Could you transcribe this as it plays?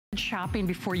shopping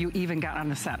before you even got on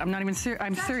the set. I'm not even serious.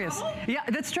 I'm serious. Trouble? Yeah,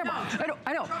 that's trouble. No,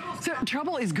 I know.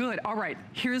 Trouble is good. All right,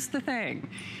 here's the thing.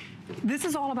 This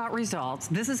is all about results.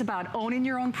 This is about owning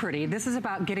your own pretty. This is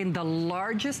about getting the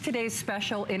largest today's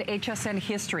special in HSN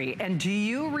history. And do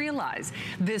you realize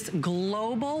this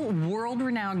global,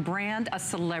 world-renowned brand, a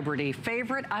celebrity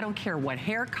favorite? I don't care what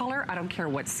hair color, I don't care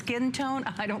what skin tone,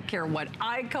 I don't care what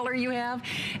eye color you have,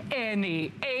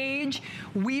 any age.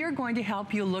 We are going to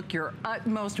help you look your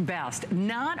utmost best.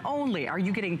 Not only are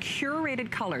you getting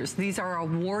curated colors, these are a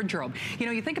wardrobe. You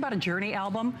know, you think about a Journey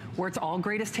album where it's all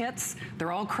greatest hits,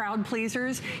 they're all crowd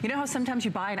pleasers. You know how sometimes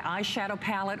you buy an eyeshadow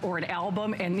palette or an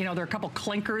album and you know there are a couple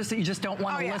clinkers that you just don't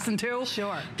want to listen to?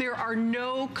 Sure. There are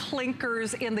no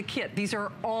clinkers in the kit. These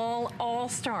are all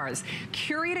stars.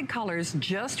 Curated colors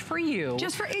just for you.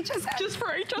 Just for HSN. Just for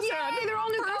HSN. Yay, they're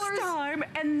all new colors. First time.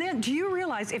 And then do you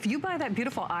realize if you buy that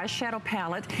beautiful eyeshadow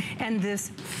palette and this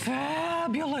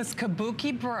fabulous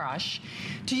kabuki brush,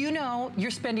 do you know you're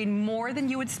spending more than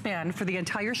you would spend for the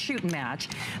entire shoot and match?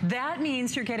 That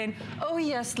means you're getting, oh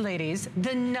yes, ladies, the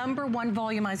 #1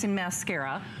 volumizing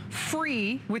mascara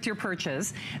free with your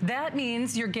purchase. That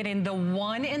means you're getting the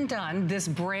one and done, this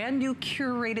brand new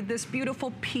curated, this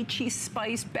beautiful peachy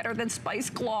spice, better than spice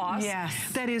gloss. Yes.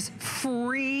 That is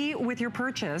free with your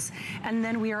purchase. And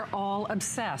then we are all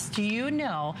obsessed. Do you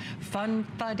know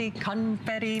Funfetti,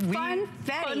 confetti?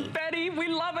 Funfetti, we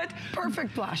love it.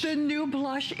 Perfect blush. The new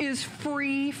blush is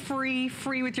free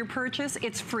with your purchase.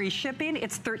 It's free shipping.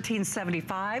 It's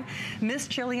 $13.75. Miss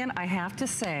Jillian, I have to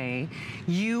say,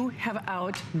 you have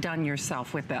outdone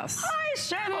yourself with this. Hi,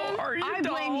 Shannon. How are you, I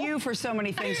doll? blame you for so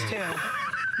many things, too.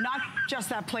 Not just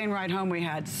that plane ride home we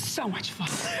had. So much fun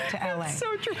to LA. That's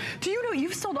so true. Do you know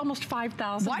you've sold almost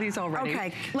 5,000 of these already?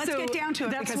 Okay, let's get down to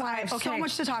it because I have so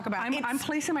much to talk about. I'm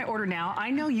placing my order now.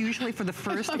 I know usually for the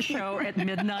first show at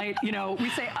midnight, you know, we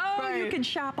say, oh, you can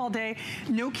shop all day.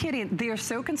 No kidding. They are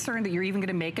so concerned that you're even going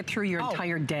to make it through your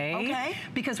entire day. Okay.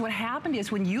 Because what happened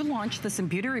is when you launched this in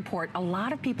Beauty Report, a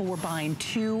lot of people were buying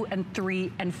 2 and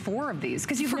 3 and 4 of these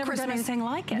because you've never done anything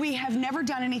like it. We have never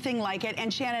done anything like it.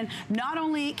 And Shannon, not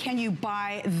only can you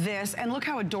buy this, and look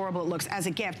how adorable it looks as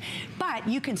a gift, but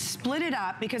you can split it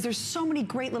up because there's so many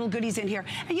great little goodies in here.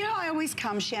 And you know how I always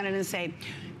come, Shannon, and say,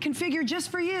 configure just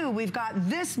for you. We've got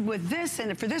this with this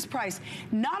and for this price.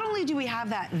 Not only do we have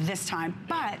that this time,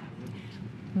 but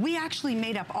we actually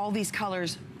made up all these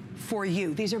colors for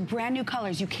you. These are brand new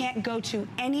colors. You can't go to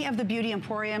any of the beauty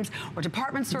emporiums or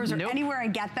department stores or anywhere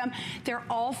and get them. They're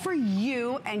all for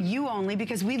you and you only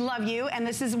because we love you, and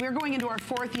we're going into our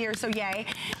 4th year, so yay.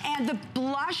 And the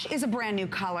blush is a brand new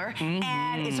color,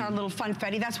 and it's our little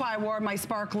funfetti. That's why I wore my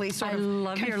sparkly sort of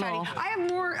confetti. Your little... I have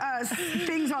more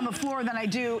things on the floor than I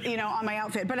do, you know, on my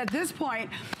outfit. But at this point,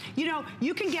 you know,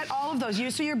 you can get all of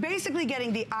those. So you're basically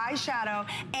getting the eyeshadow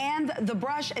and the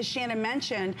brush, as Shannon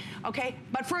mentioned, okay?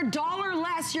 But for $1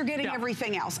 less, you're getting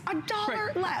everything else.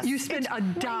 $1 less. You spend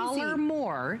 $1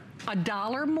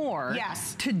 more,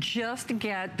 yes, to just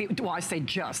get the, well, I say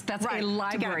just, that's a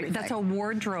library, that's a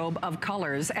wardrobe of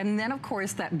colors. And then of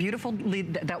course that beautiful,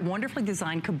 that wonderfully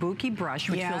designed kabuki brush,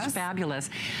 which feels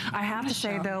fabulous. I have to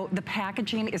say though, the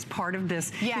packaging is part of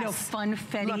this, you know,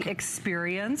 funfetti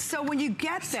experience. So when you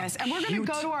get this, and we're gonna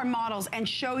go to our models and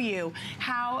show you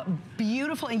how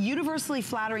beautiful and universally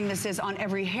flattering this is on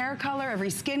every hair color, every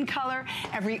skin color,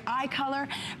 every eye color,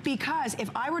 because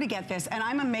if I were to get this, and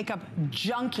I'm a makeup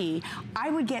junkie, I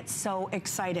would get so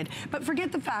excited. But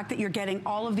forget the fact that you're getting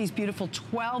all of these beautiful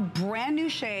 12 brand new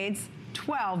shades,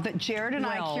 12 that Jared and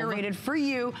I curated for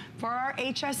you, for our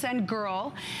HSN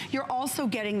girl. You're also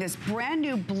getting this brand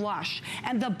new blush,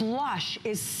 and the blush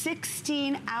is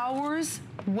 16 hours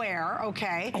wear,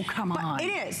 okay? Oh, come on.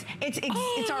 It is.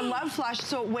 It's our Love Flush,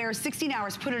 so it wears 16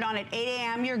 hours. Put it on at 8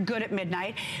 a.m., you're good at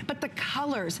midnight. But the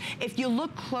colors, if you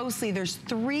look closely, there's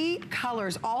 3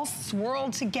 colors all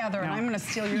swirled together, and I'm gonna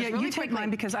steal yours really you take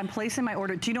mine because I'm placing my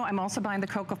order. Do you know I'm also buying the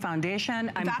Cocoa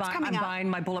Foundation? I'm buying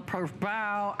my Bulletproof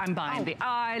Brow. I'm buying the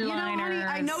eyeliner. You know, honey,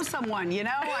 I know someone, you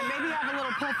know? I maybe have a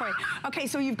little pull for you. Okay,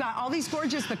 so you've got all these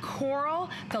gorgeous, the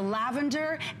coral, the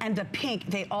lavender, and the pink.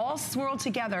 They all swirl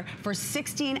together for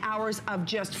 16 hours of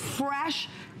just fresh,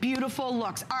 beautiful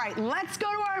looks. All right, let's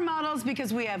go to our models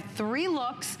because we have 3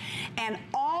 looks, and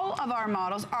all of our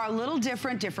models are a little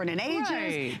different in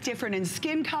ages, different in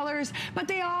skin colors, but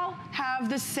they all have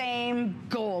the same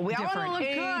goal. We all want to look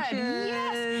good.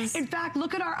 Yes. In fact,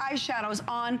 look at our eyeshadows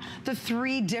on the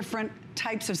 3 different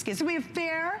types of skin. So we have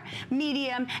fair,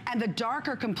 medium, and the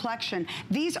darker complexion.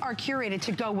 These are curated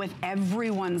to go with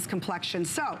everyone's complexion.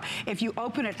 So if you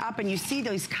open it up and you see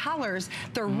those colors,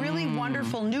 they're really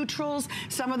wonderful neutrals.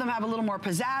 Some of them have a little more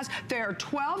pizzazz. There are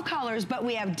 12 colors, but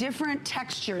we have different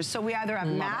textures. So we either have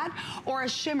matte or a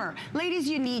shimmer. Ladies,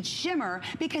 you need shimmer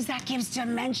because that gives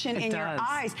dimension in your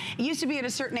eyes. It used to be at a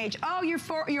certain age, oh,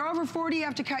 you're over 40, you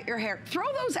have to cut your hair. Throw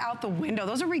those out the window.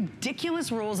 Those are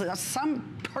ridiculous rules that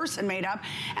some person made up,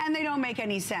 and they don't make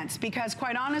any sense because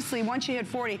quite honestly, once you hit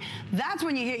 40, that's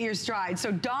when you hit your stride.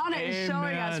 So Donna is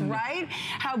showing us, right,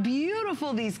 how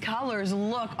beautiful these colors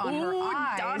look on her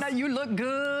eyes. Donna, you look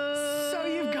good. So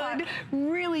you've got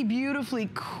really beautifully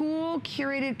cool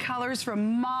curated colors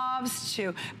from mauves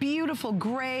to beautiful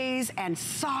grays and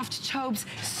soft taupes,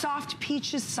 soft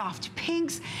peaches, soft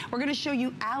pinks. We're gonna show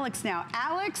you Alex now.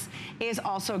 Alex is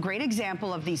also a great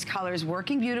example of these colors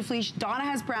working beautifully. Donna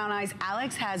has brown eyes,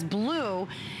 Alex has blue,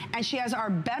 and she has our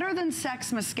Better Than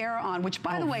Sex mascara on, which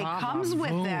by the way comes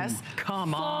with this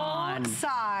full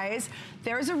size.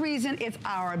 There's a reason it's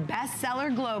our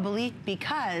bestseller globally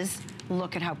because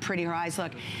look at how pretty her eyes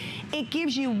look. It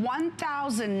gives you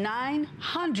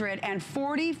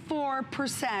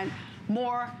 1,944%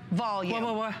 more volume.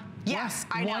 Whoa. Yes,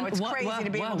 I know, it's crazy to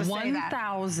be able to say that.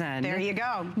 1,000. There you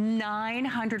go.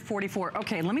 944.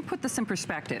 Okay, let me put this in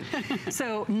perspective.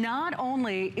 So not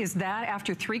only is that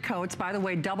after 3 coats, by the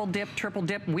way, double dip, triple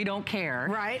dip, we don't care.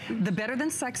 Right. The Better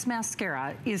Than Sex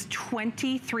mascara is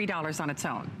 $23 on its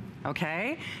own.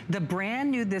 Okay, the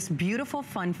brand new, this beautiful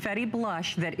Funfetti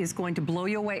blush that is going to blow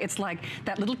you away. It's like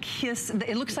that little kiss.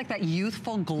 It looks like that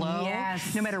youthful glow.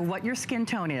 Yes. No matter what your skin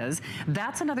tone is.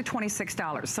 That's another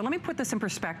 $26. So let me put this in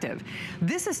perspective.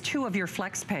 This is 2 of your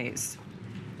flex pays.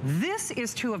 This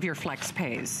is 2 of your flex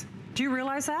pays. Do you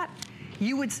realize that?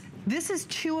 This is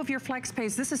 2 of your flex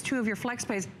pays, this is 2 of your flex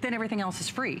pays, then everything else is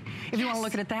free, if you want to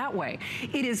look at it that way.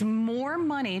 It is more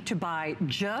money to buy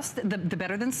just the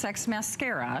Better Than Sex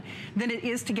mascara than it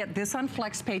is to get this on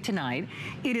flex pay tonight.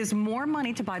 It is more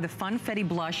money to buy the Funfetti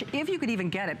blush, if you could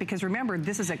even get it, because remember,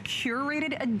 this is a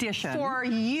curated edition. For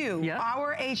you,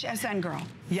 our HSN girl.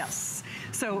 Yes.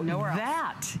 So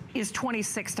that is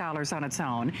 $26 on its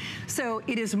own. So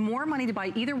it is more money to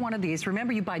buy either one of these.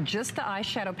 Remember, you buy just the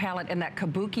eyeshadow palette and that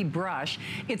kabuki brush,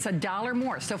 it's $1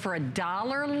 more. So for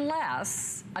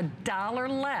 $1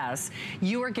 less,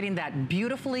 you are getting that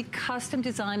beautifully custom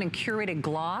designed and curated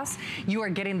gloss. You are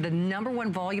getting the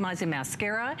 #1 volumizing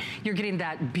mascara. You're getting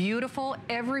that beautiful,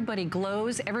 everybody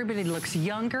glows, everybody looks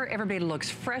younger, everybody looks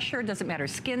fresher, doesn't matter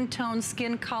skin tone,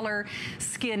 skin color,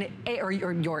 or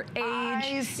your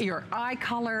age, your eye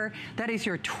color. That is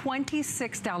your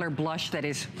 $26 blush that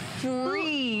is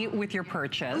free with your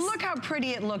purchase. Look how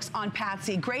pretty it looks on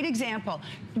Patsy. Great example.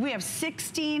 We have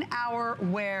 16-hour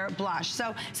wear blush.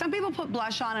 So some people put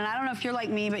blush on, and I don't know if you're like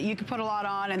me, but you can put a lot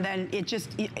on and then it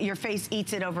just, your face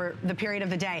eats it over the period of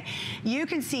the day. You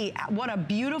can see what a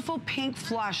beautiful pink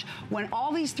flush when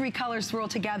all these 3 colors swirl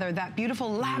together, that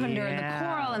beautiful lavender and the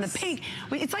coral and the pink.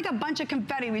 It's like a bunch of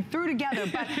confetti we threw together,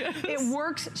 but it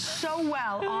works so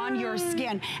well on your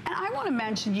skin. And I want to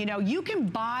mention, you know, you can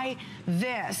buy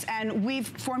this, and we've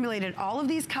formulated all of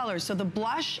these colors. So the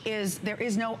blush is, there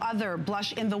is no other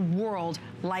blush in the world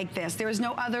like this. There is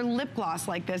no other lip gloss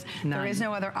like this. There is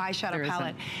no other eyeshadow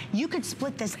palette. You could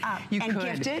split this up and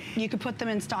gift it. You could put them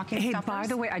in stocking stuffers. By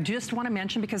the way, I just want to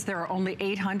mention, because there are only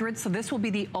 800, so this will be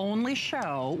the only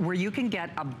show where you can get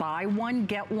a buy one,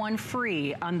 get one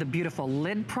free on the beautiful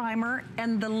lid primer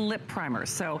and the lip primer.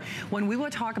 So when we will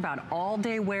talk about all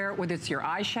day wear, whether it's your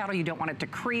eyeshadow, you don't want it to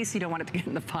crease, you don't want it to get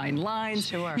in the fine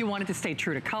lines, you want it to stay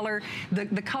true to color.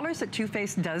 The colors that Too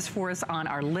Faced does for us on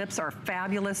our lips are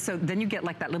fabulous, so then you get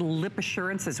like that little lip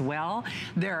assurance as well.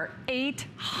 There are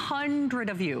 800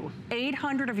 of you,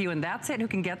 and that's it, who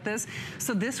can get this.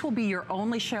 So this will be your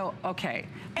only show. Okay,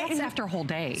 that's after a whole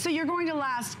day. So you're going to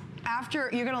last you're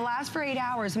going to last for 8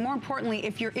 hours. More importantly,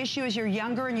 if your issue is you're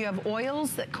younger and you have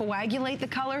oils that coagulate the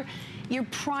color, you're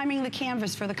priming the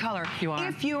canvas for the color. You are.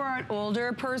 If you are an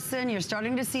older person, you're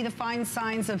starting to see the fine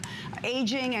signs of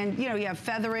aging and you have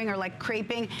feathering or like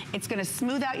creping, it's going to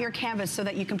smooth out your canvas so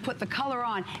that you can put the color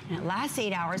on, and it lasts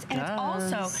 8 hours. And it's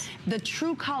also the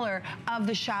true color of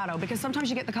the shadow, because sometimes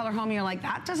you get the color home and you're like,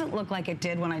 that doesn't look like it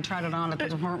did when I tried it on at the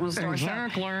department store.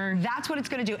 Exactly. So that's what it's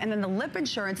going to do. And then the lip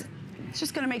insurance, it's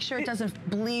just going to make sure it doesn't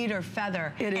bleed or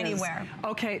feather anywhere.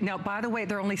 Okay, now, by the way,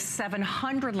 there are only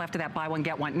 700 left of that buy one,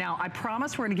 get one. Now, I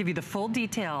promise we're going to give you the full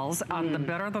details on the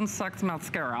Better Than Sex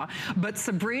mascara, but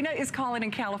Sabrina is calling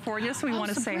in California, so we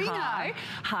want to say hi.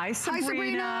 Hi,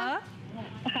 Sabrina.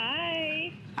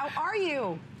 Hi. How are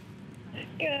you?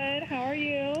 Good. How are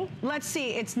you? let's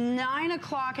see, it's 9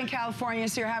 o'clock in California,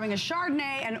 so you're having a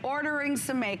Chardonnay and ordering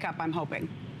some makeup, I'm hoping.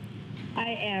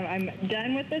 I am. I'm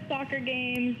done with the soccer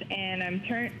games, and I'm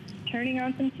turning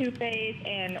on some Too Faced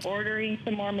and ordering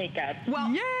some more makeup.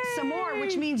 Well, yay! Some more,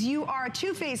 which means you are a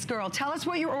Too Faced girl. Tell us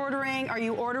what you're ordering. Are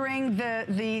you ordering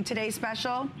the Today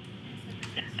Special?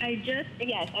 Yes,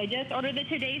 I just ordered the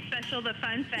Today Special, the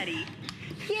Funfetti.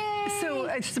 Yay! So,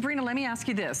 Sabrina, let me ask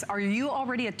you this. Are you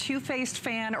already a Too Faced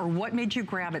fan, or what made you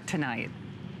grab it tonight?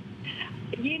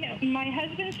 You know, my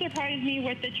husband surprised me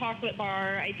with the chocolate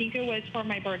bar. I think it was for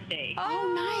my birthday.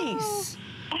 Oh, nice.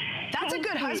 That's a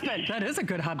good husband. That is a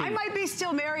good hubby. I might be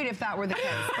still married if that were the case.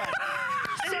 But.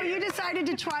 So you decided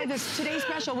to try this Today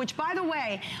Special, which, by the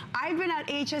way, I've been at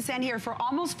HSN here for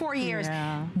almost 4 years.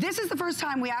 Yeah. This is the first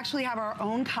time we actually have our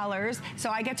own colors, so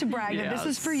I get to brag that this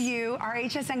is for you, our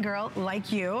HSN girl,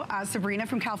 like you, Sabrina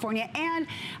from California, and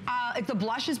the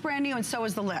blush is brand new, and so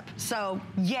is the lip. So,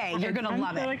 yay, you're going to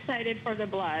love it. I'm so excited for the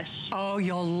blush. Oh,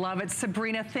 you'll love it.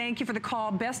 Sabrina, thank you for the call.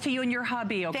 Best to you and your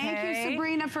hubby, okay? Thank you,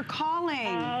 Sabrina, for calling.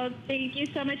 Oh, thank you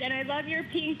so much, and I love your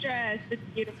pink dress. It's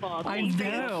beautiful. Thank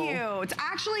you. It's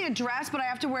actually a dress, but I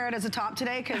have to wear it as a top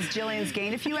today because Jillian's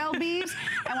gained a few lbs,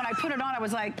 and when I put it on, I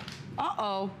was like,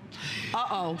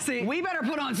 see, we better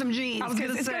put on some jeans.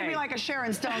 It's going to be like a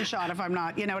Sharon Stone shot if I'm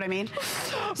not, you know what I mean?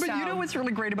 But you know what's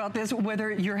really great about this?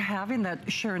 Whether you're having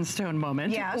that Sharon Stone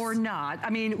moment or not, I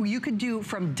mean, you could do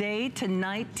from day to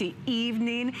night to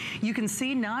evening. You can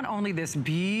see not only this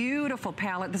beautiful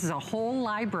palette, this is a whole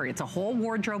library. It's a whole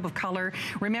wardrobe of color.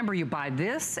 Remember, you buy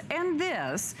this and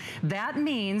this. That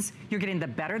means you're getting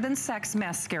the Better Than Sex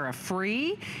mascara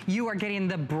free. You are getting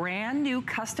the brand new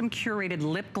custom curated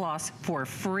lip gloss for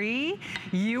free.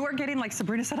 You are getting, like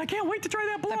Sabrina said, I can't wait to try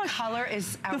that blush. The color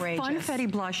is outrageous. The Funfetti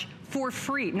blush for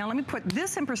free. Now let me put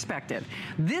this in perspective.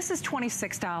 This is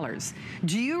 $26.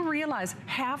 Do you realize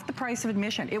half the price of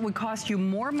admission? It would cost you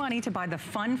more money to buy the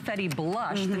Funfetti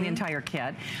blush than the entire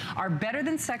kit. Our Better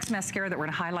Than Sex mascara that we're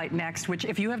gonna highlight next, which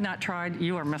if you have not tried,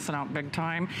 you are missing out big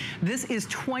time. This is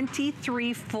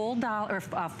 23 full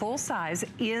size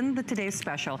in the Today's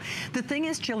Special. The thing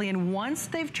is, Jillian, once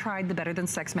they've tried the Better Than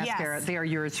Sex mascara, they are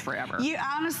yours forever.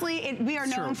 Honestly, we are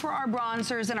known for our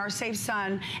bronzers and our Safe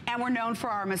Sun, and we're known for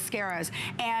our mascaras.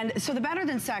 And so the Better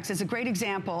Than Sex is a great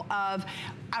example of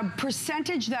a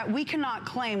percentage that we cannot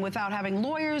claim without having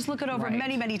lawyers look it over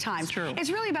many, many times. It's true. It's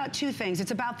really about two things.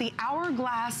 It's about the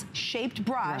hourglass shaped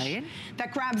brush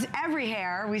that grabs every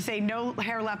hair. We say no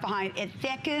hair left behind. It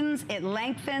thickens, it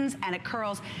lengthens, and it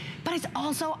curls. But it's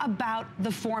also about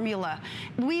the formula.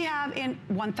 We have in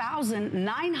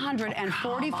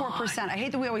 1,944%. I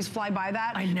hate that we always fly by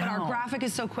that, I know. but our graphic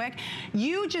is so quick.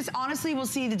 You just honestly will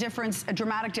see the difference, a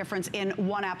dramatic difference in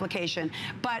one application.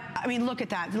 But I mean, look at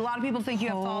that. A lot of people think you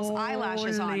have false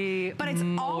eyelashes on. But it's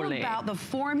all about the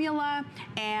formula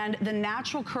and the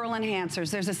natural curl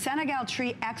enhancers. There's a Senegal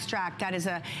tree extract that is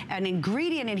an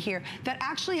ingredient in here that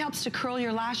actually helps to curl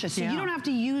your lashes. So you don't have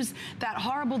to use that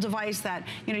horrible device that,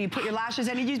 you know, you put your lashes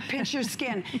in and you pinch your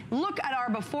skin. Look at our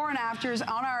before and afters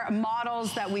on our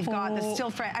models that we've got, the still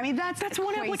frame. I mean, that's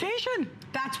one crazy. application.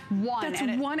 That's one.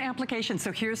 That's one application.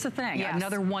 So here's the thing.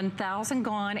 Another 1,000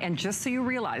 gone. And just so you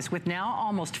realize, with now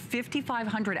almost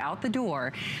 5,500 out the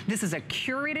door, this is a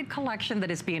curated collection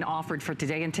that is being offered for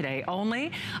today and today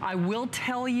only. I will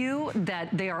tell you that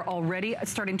they are already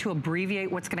starting to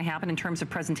abbreviate what's going to happen in terms of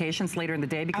presentations later in the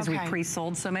day because we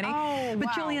pre-sold so many. But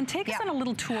Jillian, take us on a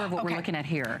little tour of what we're looking at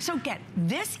here. So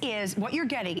this is what you're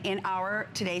getting in our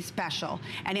Today's Special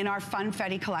and in our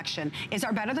Funfetti collection is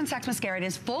our Better Than Sex mascara. It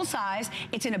is full size.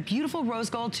 It's in a beautiful rose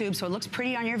gold tube, so it looks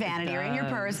pretty on your vanity or in your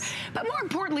purse. But more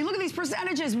importantly, look at these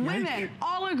percentages. Women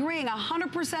all agreeing,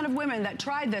 100% of women that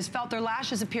tried this felt their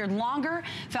lashes appeared longer,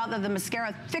 felt that the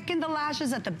mascara thickened the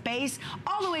lashes at the base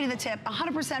all the way to the tip.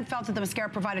 100% felt that the mascara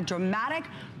provided dramatic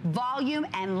volume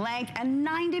and length, and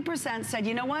 90% said,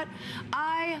 you know what?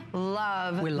 I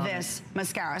love this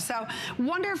mascara. So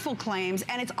wonderful claims,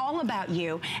 and it's all about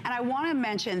you. And I want to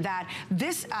mention that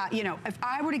this, you know, if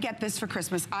I were to get this for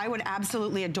Christmas, I would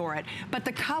absolutely adore it. But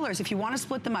the colors, if you want to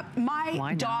split them up,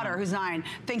 my daughter, who's 9,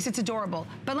 thinks it's adorable.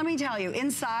 But let me tell you,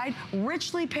 inside,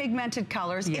 richly pigmented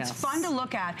colors. It's fun to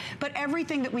look at, but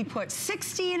everything that we put,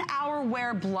 16-hour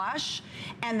wear blush,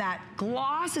 and that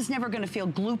gloss is never going to feel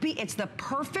gloopy. It's the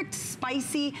perfect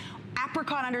spicy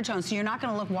apricot undertone, so you're not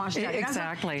gonna look washed out.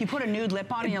 Exactly. You put a nude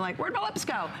lip on and you're like, where'd my lips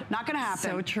go? Not gonna happen.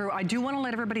 So true. I do want to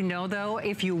let everybody know though,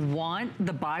 if you want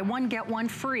the buy one, get one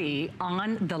free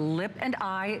on the lip and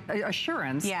eye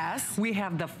assurance, yes, we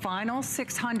have the final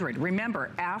 600.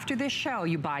 Remember, after this show,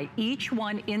 you buy each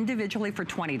one individually for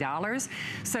 $20.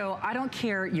 So I don't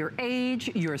care your age,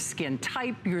 your skin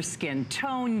type, your skin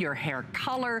tone, your hair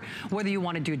color, whether you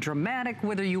want to do dramatic,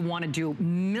 whether you want to do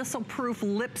missile-proof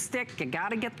lipstick, you got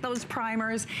to get those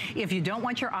primers. If you don't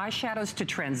want your eyeshadows to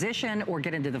transition or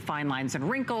get into the fine lines and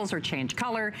wrinkles or change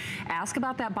color, ask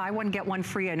about that buy one, get one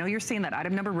free. I know you're seeing that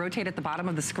item number rotate at the bottom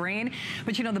of the screen,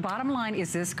 but you know, the bottom line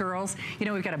is this, girls. You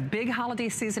know, we've got a big holiday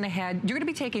season ahead. You're going to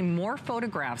be taking more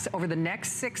photographs over the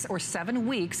next 6 or 7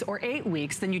 weeks or 8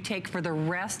 weeks than you take for the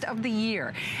rest of the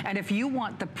year. And if you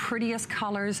want the prettiest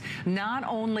colors, not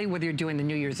only whether you're doing the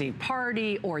New Year's Eve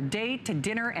party or date to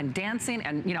dinner and dancing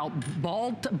and, you know,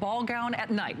 ball gown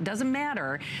at night, doesn't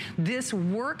matter. This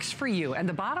works for you. And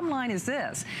the bottom line is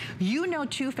this. You know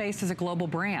Too Faced is a global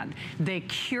brand. They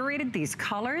curated these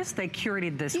colors. They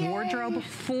curated this wardrobe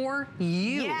for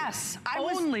you. Yes.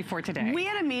 Only for today. We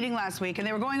had a meeting last week and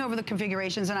they were going over the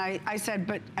configurations and I said,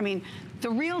 but I mean, the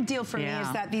real deal for me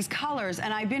is that these colors,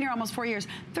 and I've been here almost 4 years,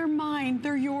 they're mine,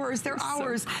 they're yours, they're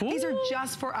ours. Cool. These are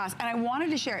just for us. And I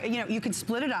wanted to share, you know, you can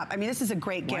split it up. I mean, this is a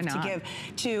great gift to give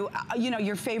to, you know,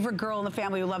 your favorite girl in the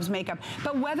family who loves makeup.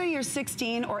 But whether you're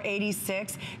 16 or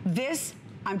 86, this,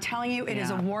 I'm telling you, it is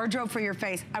a wardrobe for your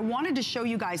face. I wanted to show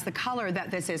you guys the color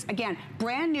that this is. Again,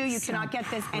 brand new. You cannot get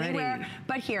this anywhere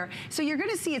but here. So you're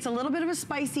going to see it's a little bit of a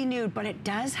spicy nude, but it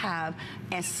does have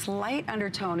a slight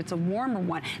undertone. It's a warmer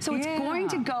one. So it's going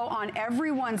to go on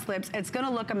everyone's lips. It's going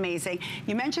to look amazing.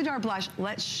 You mentioned our blush.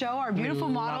 Let's show our beautiful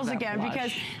models again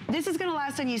because this is going to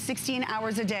last on you 16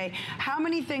 hours a day. How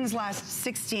many things last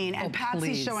 16? And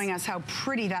Patsy's showing us how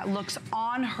pretty that looks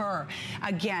on her.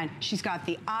 Again, she's got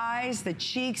the eyes, the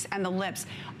cheeks, and the lips.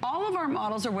 All of our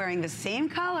models are wearing the same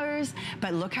colors,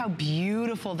 but look how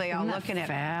beautiful they all look in it.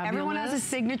 Everyone has a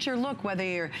signature look, whether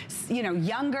you're, you know,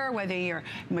 younger, whether you're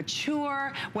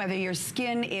mature, whether your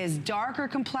skin is darker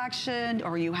complexioned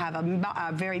or you have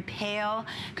a very pale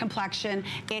complexion.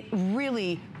 It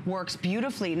really works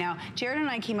beautifully. Now, Jared and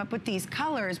I came up with these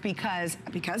colors because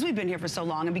we've been here for so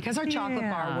long and because our chocolate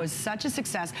bar was such a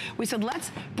success, we said,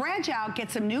 let's branch out,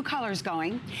 get some new colors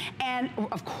going. And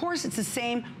of course, it's the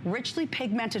same richly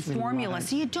pigmented formula,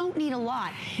 so you don't need a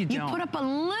lot. You put up a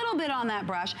little bit on that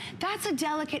brush. That's a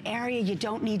delicate area you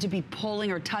don't need to be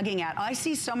pulling or tugging at. I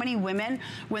see so many women,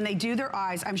 when they do their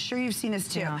eyes, I'm sure you've seen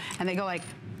this too, and they go like,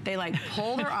 they like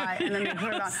pull their eye and then they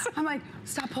put it on. I'm like,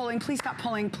 stop pulling, please stop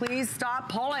pulling, please stop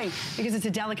pulling, because it's a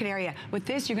delicate area. With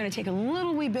this, you're gonna take a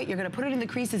little wee bit, you're gonna put it in the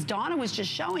creases. Donna was just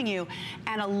showing you,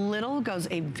 and a little goes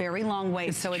a very long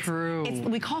way. So it's true.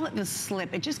 We call it the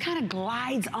slip. It just kind of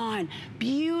glides on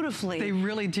beautifully. They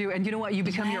really do. And you know what? You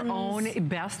become your own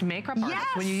best makeup artist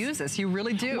when you use this. You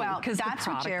really do. Well, because the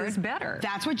product is better.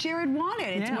 That's what Jared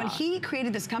wanted. When he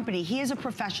created this company, he is a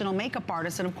professional makeup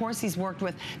artist, and of course he's worked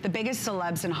with the biggest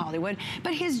celebs in Hollywood,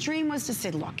 but his dream was to say,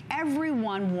 look,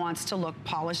 everyone wants to look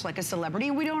polished like a celebrity,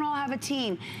 and we don't all have a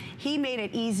team. He made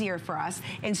it easier for us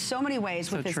in so many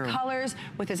ways with his colors,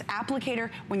 with his applicator.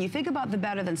 When you think about the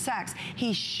Better Than Sex,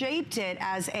 he shaped it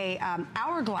as a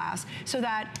hourglass so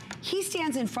that he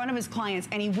stands in front of his clients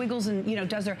and he wiggles and, you know,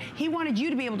 does their, he wanted you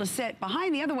to be able to sit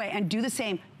behind the other way and do the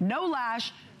same. No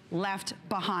lash left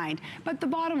behind. But the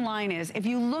bottom line is, if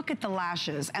you look at the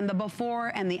lashes and the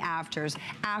before and the afters,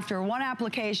 after one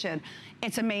application,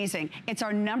 it's amazing. It's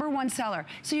our #1 seller.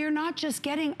 So you're not just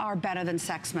getting our Better Than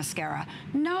Sex mascara.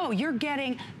 No, you're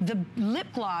getting the lip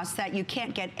gloss that you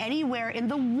can't get anywhere in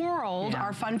the world,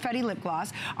 our Funfetti lip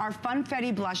gloss, our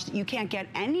Funfetti blush that you can't get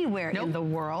anywhere in the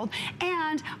world,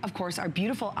 and of course our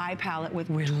beautiful eye palette with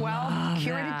 12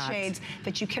 curated shades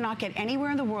that you cannot get anywhere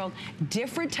in the world,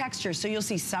 different textures. So you'll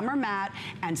see some are matte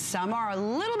and some are a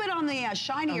little bit on the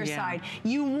shinier side.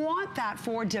 You want that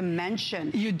for dimension.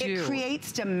 You do. It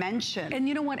creates dimension. And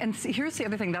you know what, and here's the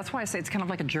other thing, that's why I say it's kind of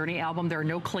like a journey album. There are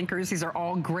no clinkers, these are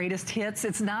all greatest hits.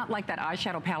 It's not like that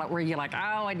eyeshadow palette where you're like,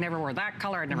 oh, I'd never wear that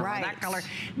color, I'd never wear that color.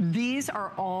 These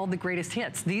are all the greatest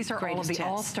hits. These are all of the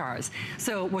all-stars.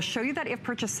 So we'll show you that if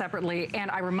purchased separately,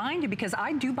 and I remind you, because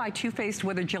I do buy Too Faced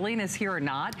whether Jillian is here or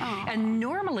not, and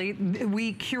normally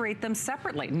we curate them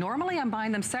separately. Normally I'm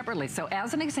buying them separately. So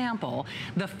as an example,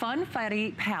 the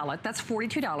Funfetti palette, that's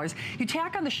 $42. You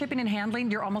tack on the shipping and handling,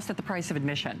 you're almost at the price of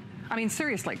admission. I mean,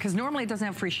 seriously, because normally it doesn't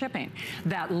have free shipping.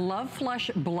 That Love Flush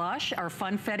blush, our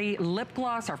Funfetti lip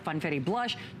gloss, our Funfetti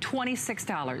blush,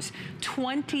 $26.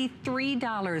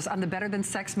 $23 on the Better Than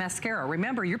Sex mascara.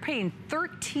 Remember, you're paying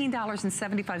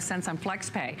 $13.75 on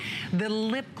FlexPay. The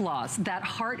lip gloss, that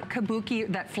Heart Kabuki,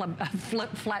 that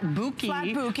flat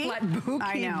bouquet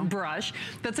brush,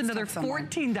 that's another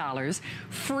 $14.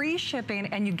 Free shipping,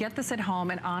 and you get this at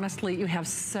home, and honestly, you have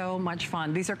so much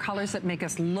fun. These are colors that make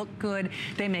us look good.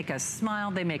 They make us smile.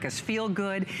 They make us feel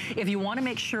good. If you want to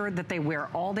make sure that they wear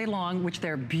all day long, which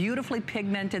they're beautifully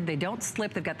pigmented, they don't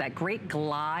slip, they've got that great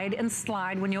glide and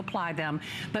slide when you apply them,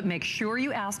 but make sure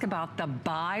you ask about the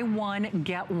buy one,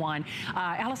 get one.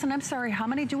 Allison, I'm sorry, how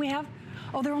many do we have?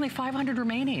 Oh, there are only 500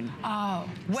 remaining. Oh,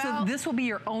 well. So this will be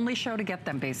your only show to get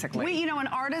them, basically. You know, an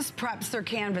artist preps their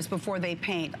canvas before they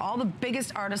paint. All the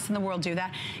biggest artists in the world do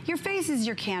that. Your face is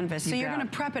your canvas, so you're gonna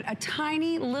prep it a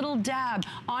tiny little dab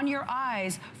on your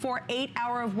eyes for 8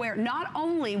 hours of wear. Not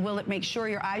only will it make sure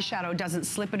your eyeshadow doesn't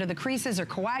slip into the creases or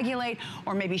coagulate,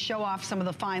 or maybe show off some of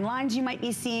the fine lines you might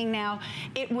be seeing now,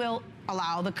 it will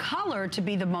allow the color to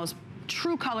be the most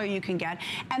true color you can get.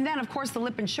 And then, of course, the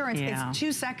lip insurance is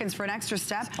 2 seconds for an extra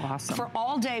step for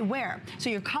all day wear. So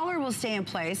your color will stay in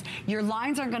place. Your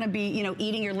lines aren't going to be, you know,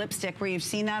 eating your lipstick, where you've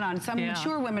seen that on some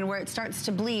mature women where it starts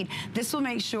to bleed. This will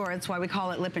make sure, that's why we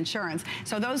call it lip insurance.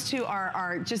 So those two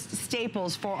are just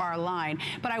staples for our line.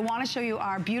 But I want to show you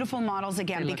our beautiful models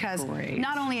again, because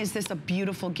not only is this a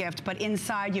beautiful gift, but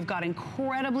inside you've got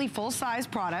incredibly full-size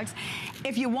products.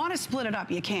 If you want to split it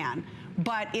up, you can.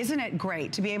 But isn't it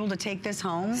great to be able to take this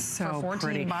home for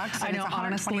 14 bucks? I know,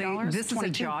 honestly, this is a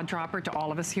jaw dropper to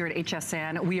all of us here at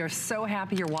HSN. We are so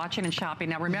happy you're watching and shopping.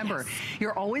 Now remember,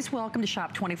 you're always welcome to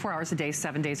shop 24 hours a day,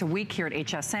 7 days a week here at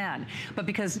HSN. But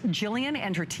because Jillian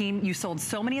and her team, you sold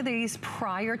so many of these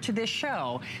prior to this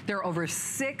show, there are over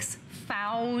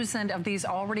 6,000 of these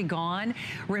already gone.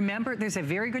 Remember, there's a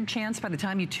very good chance by the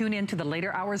time you tune in to the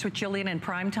later hours with Jillian and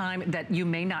prime time that you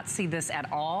may not see this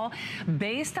at all,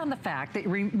 based on the fact that,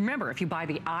 remember, if you buy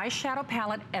the eyeshadow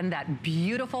palette and that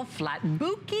beautiful flat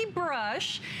bouquet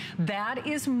brush, that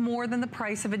is more than the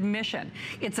price of admission.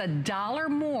 It's $1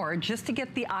 more just to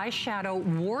get the eyeshadow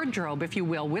wardrobe, if you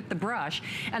will, with the brush.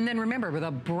 And then remember,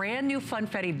 the brand new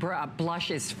Funfetti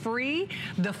blush is free.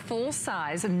 The full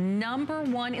size,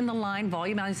 #1 in the line,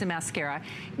 volumizing mascara,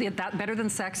 that Better Than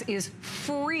Sex, is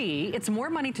free. It's more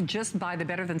money to just buy the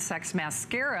Better Than Sex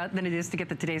mascara than it is to get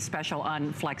the Today's Special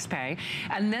on FlexPay.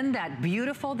 And then that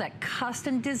beautiful, that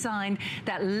custom designed,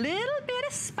 that little bit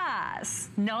of spice,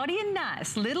 naughty and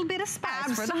nice, little bit of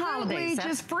spice for the holidays.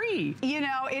 That's free. You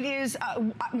know, it is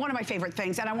one of my favorite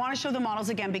things, and I want to show the models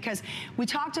again because we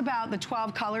talked about the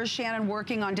 12 colors, Shannon,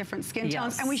 working on different skin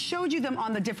tones, and we showed you them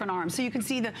on the different arms, so you can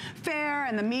see the fair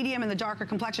and the medium and the darker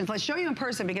complexions. Let's show you in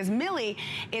person, because Millie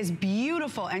is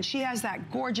beautiful, and she has that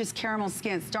gorgeous caramel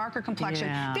skin. It's darker complexion.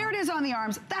 There it is on the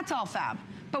arms. That's all fab.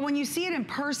 But when you see it in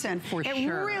person, it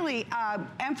really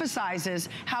emphasizes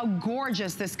how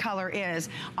gorgeous this color is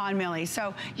on Millie.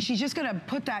 So she's just gonna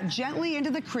put that gently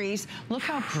into the crease. Look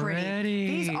how pretty.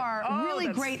 These are really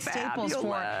great staples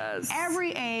for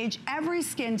every age, every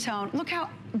skin tone. Look how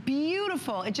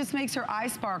beautiful. It just makes her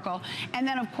eyes sparkle. And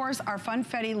then, of course, our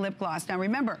Funfetti lip gloss. Now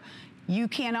remember, you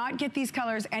cannot get these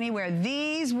colors anywhere.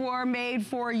 These were made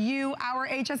for you, our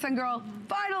HSN girl.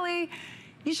 Finally.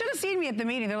 You should have seen me at the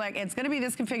meeting. They're like, it's gonna be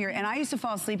this configure. And I used to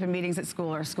fall asleep in meetings at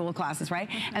school or school classes, right?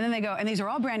 And then they go, and these are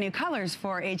all brand new colors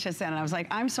for HSN. And I was like,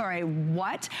 I'm sorry,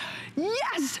 what?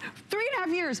 Yes,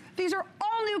 3.5 years. These are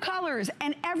all new colors.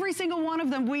 And every single one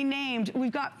of them we named.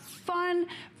 We've got fun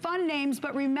names,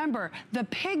 but remember, the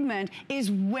pigment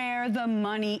is where the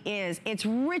money is. It's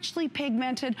richly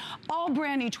pigmented, all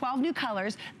brand new, 12 new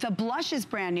colors. The blush is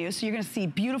brand new, so you're gonna see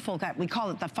beautiful, we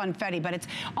call it the Funfetti, but it's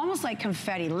almost like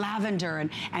confetti, lavender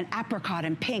and apricot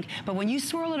and pink. But when you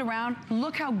swirl it around,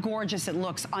 look how gorgeous it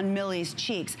looks on Millie's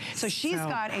cheeks. So she's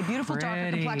got a beautiful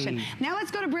darker complexion. Now let's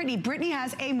go to Brittany. Brittany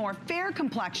has a more fair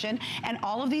complexion, and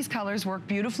all of these colors work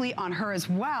beautifully on her as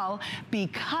well,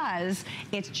 because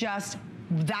it's just,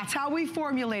 that's how we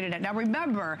formulated it. Now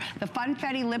remember, the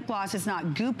Funfetti lip gloss is not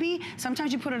goopy.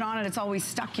 Sometimes you put it on and it's always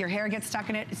stuck, your hair gets stuck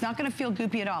in it. It's not gonna feel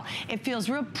goopy at all. It feels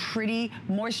real pretty,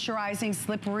 moisturizing,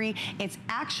 slippery. It's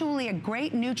actually a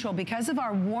great neutral because of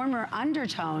our warmer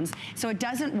undertones, so it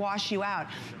doesn't wash you out.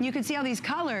 You can see how these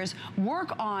colors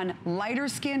work on lighter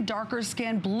skin, darker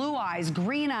skin, blue eyes,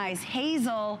 green eyes,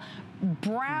 hazel,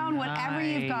 brown, whatever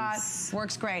you've got,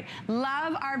 works great.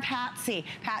 Love our Patsy.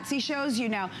 Patsy shows you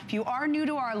now, if you are new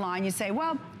to our line, you say,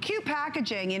 well, cute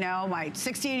packaging, you know, my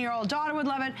 16-year-old daughter would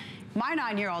love it. My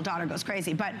 9-year-old daughter goes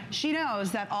crazy, but she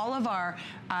knows that all of our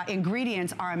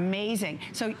ingredients are amazing.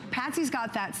 So Patsy's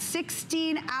got that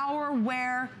 16-hour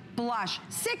wear blush,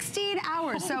 16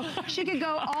 hours. So she could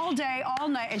go all day, all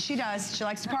night, and she does. She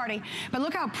likes to party. But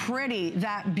look how pretty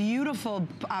that beautiful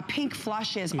pink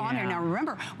flush is on there. Now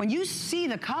remember, when you see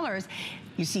the colors,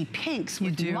 you see pinks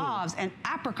with mauves and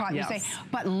apricot. You say,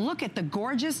 but look at the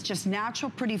gorgeous, just natural,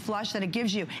 pretty flush that it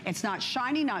gives you. It's not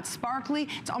shiny, not sparkly.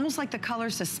 It's almost like the color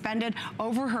suspended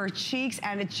over her cheeks,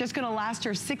 and it's just gonna last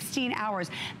her 16 hours.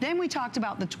 Then we talked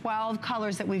about the 12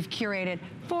 colors that we've curated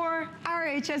for our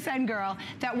HSN girl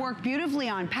that work beautifully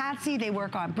on Patsy. They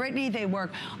work on Brittany. They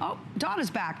work, oh, Donna's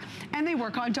back. And they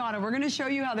work on Donna. We're gonna show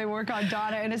you how they work on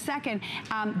Donna in a second.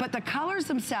 But the colors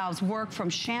themselves work from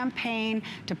champagne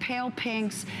to pale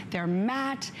pinks. They're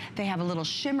matte. They have a little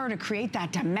shimmer to create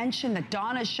that dimension that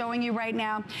Donna's showing you right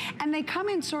now. And they come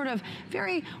in sort of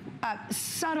very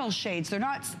subtle shades. They're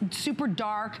not super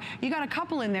dark. You got a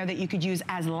couple in there that you could use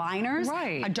as liners.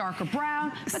 Right. A darker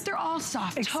brown, but they're all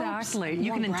soft. Exactly.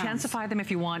 You can intensify them if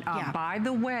you want. By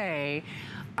the way,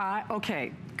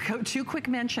 okay, 2 quick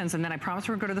mentions, and then I promise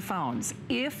we're going to go to the phones.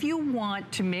 If you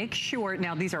want to make sure,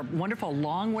 now these are wonderful,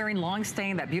 long-wearing,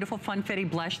 long-staying, that beautiful funfetti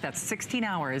blush, that's 16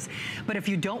 hours. But if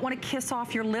you don't want to kiss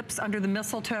off your lips under the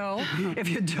mistletoe, if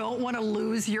you don't want to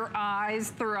lose your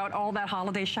eyes throughout all that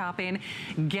holiday shopping,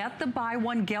 get the buy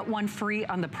one, get one free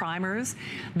on the primers.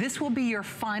 This will be your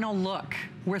final look.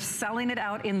 We're selling it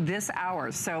out in this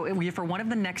hour. So for one of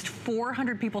the next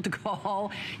 400 people to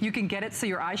call, you can get it so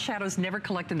your eyeshadows never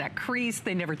collect in that crease.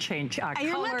 They never change color. And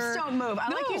your lips don't move. I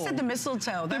like you said the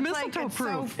mistletoe. That's mistletoe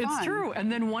proof. So it's true.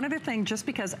 And then one other thing, just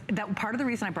because that part of the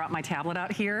reason I brought my tablet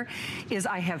out here is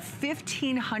I have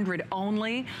 1,500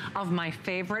 only of my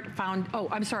favorite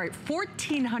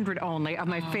 1,400 only of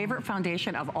my favorite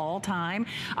foundation of all time.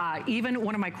 Even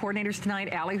one of my coordinators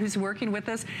tonight, Allie, who's working with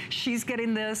us, she's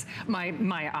getting this. My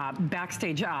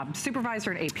backstage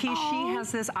supervisor in AP, she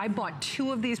has this. I bought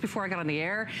 2 of these before I got on the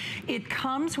air. It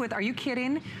comes with, are you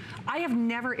kidding? I have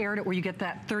never aired it where you get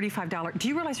that $35. Do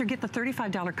you realize you get the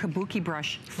 $35 kabuki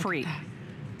brush free?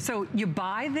 So you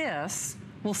buy this,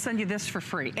 we'll send you this for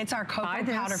free. It's our cocoa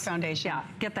powder foundation. Yeah,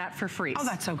 get that for free. Oh,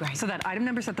 that's so great. So that item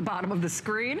number's at the bottom of the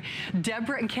screen.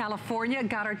 Deborah in California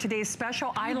got our today's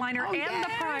special eyeliner and the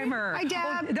primer. Hi,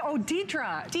 Deb. Oh,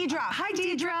 Deidre. Deidre. Hi,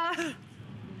 Deidre.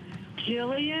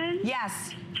 Jillian?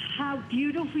 Yes. How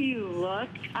beautiful you look.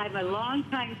 I'm a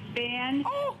longtime fan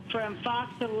from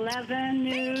Fox 11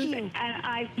 News, and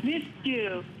I've missed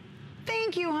you.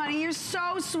 Thank you, honey. You're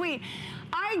so sweet.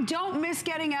 I don't miss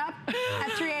getting up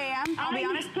at 3 a.m., I'll be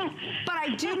honest, but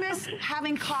I do miss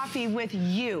having coffee with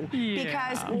you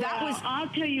because that was... I'll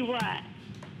tell you what.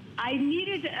 I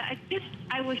needed,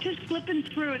 I was just flipping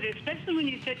through it, especially when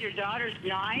you said your daughter's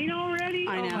 9 already.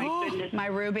 I know. Oh, my goodness. My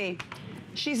Ruby.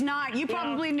 She's not. You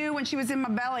probably knew when she was in my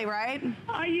belly, right?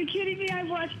 Are you kidding me? I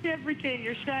watched everything,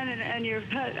 your son and your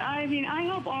pet. I mean, I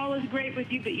hope all is great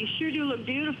with you, but you sure do look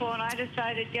beautiful, and I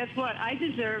decided, guess what? I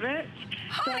deserve it.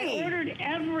 Hi. So I ordered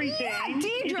everything. Yeah,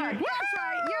 Deidre. That's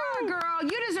right. You're a girl.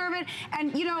 You deserve it.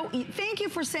 And, you know, thank you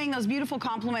for saying those beautiful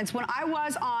compliments. When I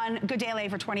was on Good Day LA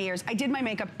for 20 years, I did my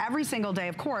makeup every single day,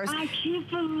 of course. I can't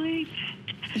believe it.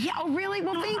 Yeah, oh, really?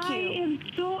 Well, thank you. I am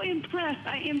so impressed.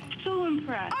 I am so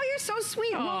impressed. Oh, you're so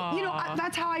sweet. Well, you know,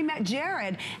 that's how I met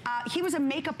Jared. He was a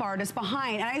makeup artist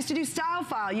behind, and I used to do Style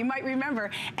File, you might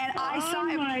remember. And I saw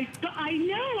him. I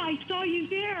know. I saw you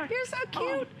there. You're so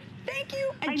cute. Thank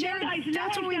you. And Jared,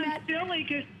 that's when we met. Silly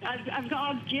because I'm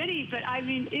all giddy, but I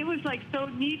mean, it was like so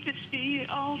neat to see you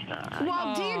all.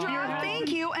 Well, Deidre,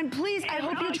 thank you. And please, I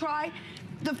hope you try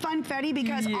the funfetti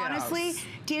because honestly,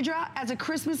 Deidre, as a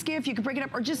Christmas gift, you could break it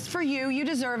up, or just for you, you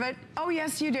deserve it. Oh,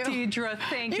 yes, you do. Deidre,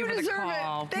 thank you for the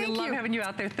call. Thank you. We love having you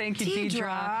out there. Thank you,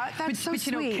 Deidre. That's so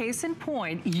sweet. But you know, case in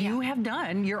point, you have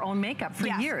done your own makeup for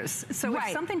years. So if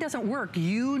something doesn't work,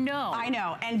 you know. I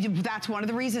know, and that's one of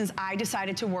the reasons I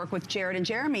decided to work with Jared and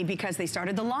Jeremy because they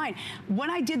started the line.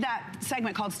 When I did that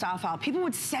segment called Style File, people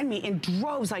would send me in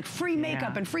droves like free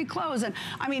makeup and free clothes. And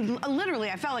I mean,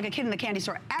 literally, I felt like a kid in the candy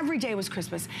store. Every day was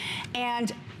Christmas.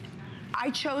 And I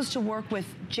chose to work with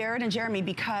Jared and Jeremy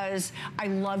because I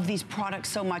love these products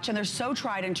so much and they're so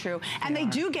tried and true. And they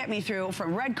do get me through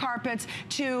from red carpets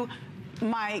to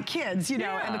my kids, you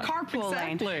know, in the carpool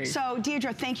lane. So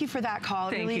Deidre, thank you for that call.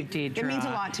 Thank you, Deidre. It means a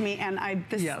lot to me, and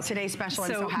today's special,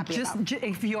 I'm so happy about.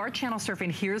 If you are channel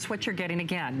surfing, here's what you're getting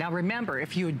again. Now remember,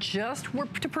 if you just were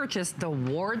to purchase the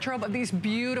wardrobe of these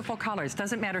beautiful colors,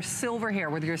 doesn't matter silver hair,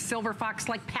 whether you're a silver fox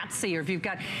like Patsy, or if you've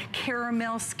got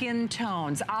caramel skin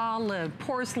tones, olive,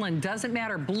 porcelain, doesn't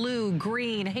matter, blue,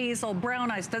 green, hazel,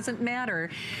 brown eyes, doesn't matter.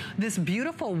 This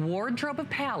beautiful wardrobe of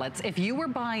palettes, if you were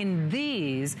buying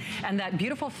these and that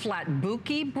beautiful flat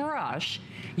bouquet brush,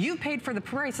 you paid for the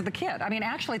price of the kit. I mean,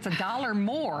 actually, it's $1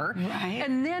 more. Right.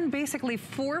 And then basically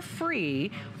for free,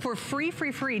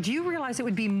 do you realize it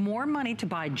would be more money to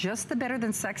buy just the Better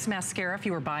Than Sex mascara if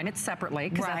you were buying it separately,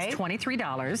 because that's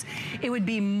 $23. It would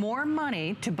be more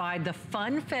money to buy the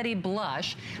Funfetti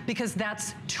blush, because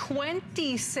that's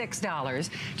 $26.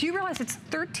 Do you realize it's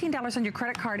 $13 on your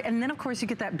credit card? And then, of course, you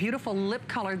get that beautiful lip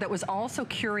color that was also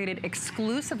curated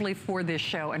exclusively for this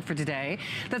show and for today.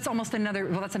 That's almost another,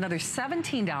 well, that's another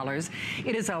 $17.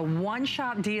 It is a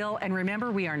one-shot deal, and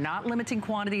remember, we are not limiting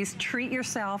quantities. Treat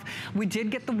yourself. We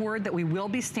did get the word that we will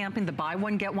be stamping the buy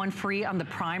one, get one free on the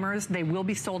primers. They will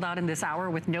be sold out in this hour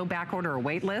with no back order or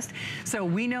wait list. So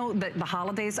we know that the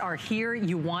holidays are here.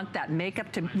 You want that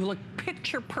makeup to look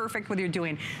picture perfect, whether you're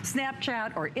doing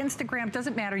Snapchat or Instagram,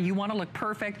 doesn't matter. You want to look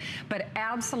perfect, but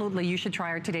absolutely you should try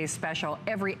our today's special.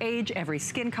 Every age, every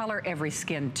skin color, every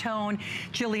skin tone.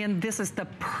 Jillian, this is the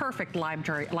perfect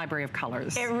library of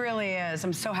colors. It really is.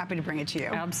 I'm so happy to bring it to you.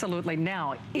 Absolutely.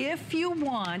 Now, if you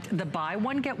want the buy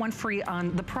one, get one free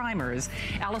on the primers,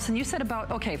 Allison, you said about,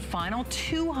 okay, final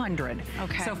 200.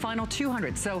 Okay. So final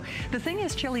 200. So the thing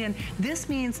is, Jillian, this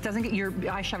means doesn't get your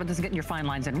eyeshadow, doesn't get in your fine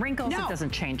lines and wrinkles. No. It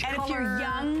doesn't change color.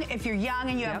 And if you're young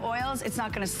and you have oils, it's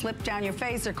not going to slip down your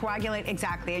face or coagulate.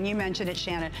 Exactly. And you mentioned it,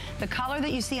 Shannon. The color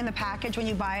that you see in the package when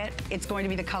you buy it, it's going to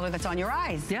be the color that's on your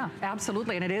eyes. Yeah,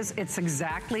 absolutely. And it's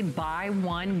exactly buy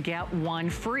one, get one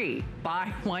free.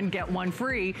 Buy one, get one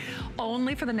free,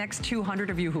 only for the next 200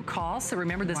 of you who call. So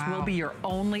remember, this will be your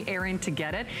only airing to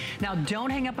get it. Now, don't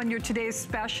hang up on your today's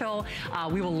special.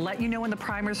 We will let you know when the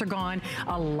primers are gone.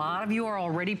 A lot of you are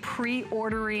already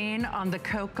pre-ordering on the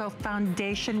Cocoa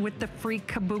Foundation with the free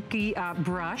Kabuki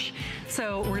brush.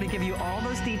 So we're gonna give you all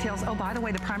those details. Oh, by the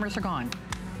way, the primers are gone.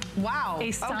 Wow.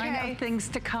 A sign of things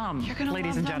to come,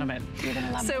 ladies and gentlemen. You're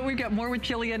gonna love them. We've got more with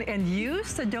Jillian and you,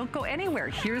 so don't go anywhere.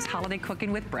 Here's Holiday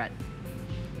Cooking with Brett.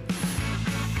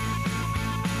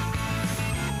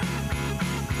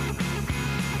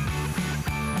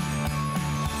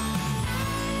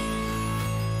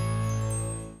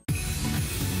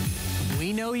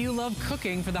 We know you love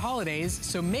cooking for the holidays,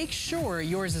 so make sure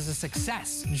yours is a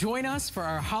success. Join us for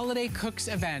our Holiday Cooks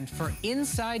event for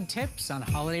inside tips on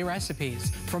holiday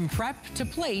recipes. From prep to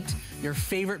plate, your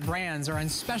favorite brands are on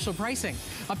special pricing.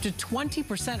 Up to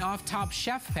 20% off top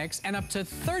chef picks and up to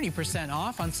 30%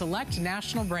 off on select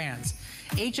national brands.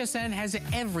 HSN has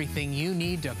everything you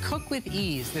need to cook with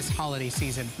ease this holiday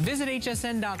season. Visit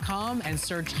hsn.com and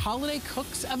search Holiday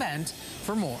Cooks event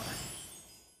for more.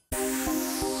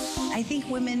 I think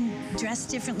women dress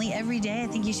differently every day. I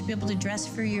think you should be able to dress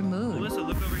for your mood. Melissa,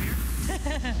 look over here.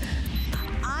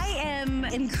 I am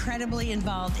incredibly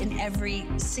involved in every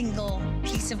single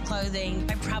piece of clothing.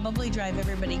 I probably drive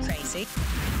everybody crazy.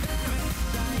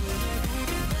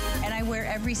 And I wear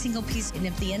every single piece. And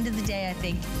at the end of the day, I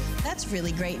think that's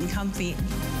really great and comfy.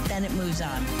 Then it moves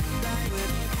on.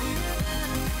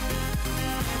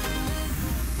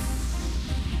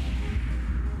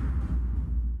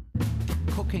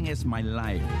 Cooking is my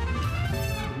life.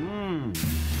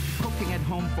 Cooking at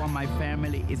home for my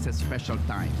family is a special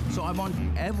time. So I want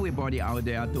everybody out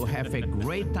there to have a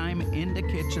great time in the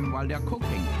kitchen while they're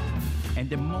cooking. And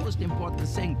the most important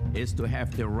thing is to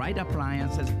have the right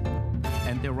appliances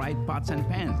and the right pots and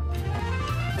pans.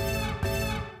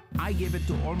 I give it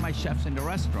to all my chefs in the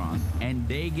restaurant, and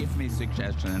they give me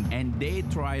suggestions, and they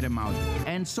try them out.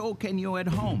 And so can you at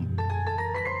home.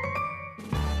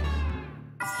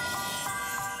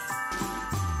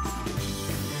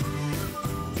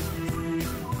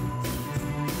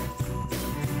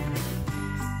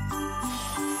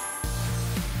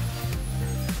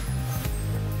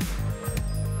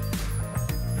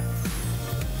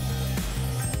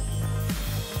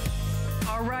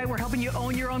 We're helping you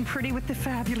own your own pretty with the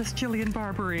fabulous Jillian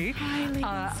Barberie. Hi, ladies.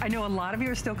 I know a lot of you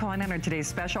are still calling in on today's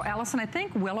special. Allison, I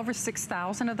think well over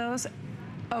 6,000 of those.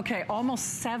 Okay,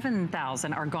 almost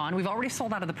 7,000 are gone. We've already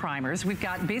sold out of the primers. We've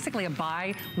got basically a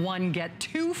buy one, get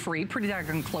two free, pretty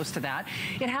darn close to that.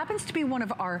 It happens to be one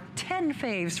of our 10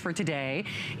 faves for today.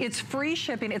 It's free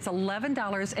shipping. It's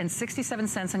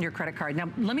 $11.67 on your credit card. Now,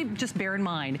 let me just bear in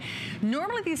mind,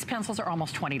 normally these pencils are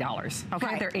almost $20, okay?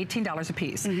 Right. They're $18 a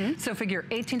piece. So figure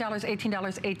 $18,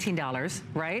 $18, $18,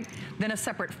 right? Then a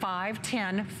separate $5,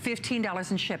 $10,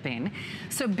 $15 in shipping.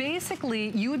 So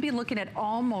basically, you would be looking at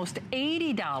almost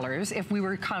 $80 if we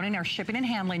were counting our shipping and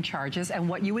handling charges and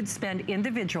what you would spend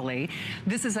individually.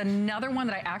 This is another one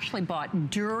that I actually bought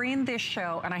during this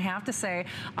show, and I have to say,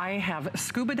 I have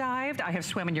scuba dived, I have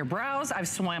swam in your brows, I've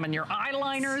swam in your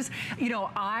eyeliners. You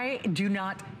know, I do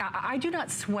not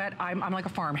sweat. I'm like a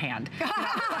farm hand.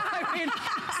 I mean,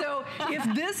 so if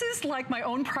this is like my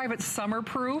own private summer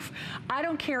proof, I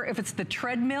don't care if it's the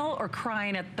treadmill or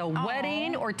crying at the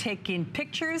wedding or taking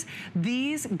pictures.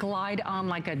 These glide on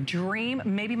like a dream.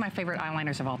 Maybe my favorite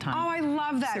eyeliners of all time. Oh, I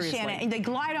love that, Seriously. Shannon. They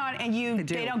glide on and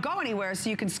they don't go anywhere, so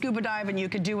you can scuba dive and you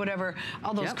could do whatever,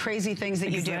 all those crazy things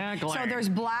that you do. So there's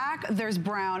black, there's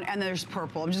brown, and there's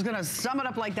purple. I'm just gonna sum it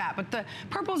up like that, but the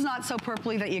purple's not so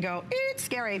purpley that you go, it's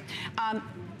scary.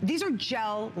 These are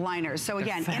gel liners. So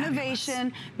again,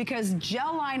 innovation, because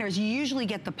gel liners, you usually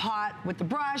get the pot with the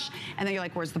brush, and then you're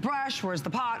like, where's the brush, where's the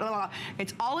pot, blah, blah, blah.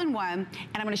 It's all in one,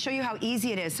 and I'm gonna show you how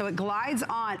easy it is. So it glides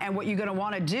on, and what you're gonna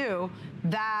wanna do,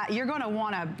 that you're gonna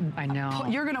wanna,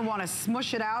 you're gonna wanna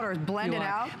smush it out or blend it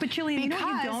out. But Jillian, you know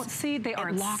what you don't see? They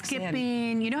aren't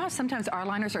skipping. You know how sometimes our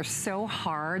liners are so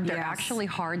hard, they're actually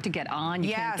hard to get on.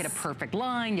 You can't get a perfect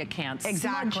line, you can't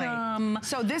smudge them.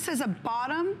 So this is a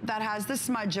bottom that has the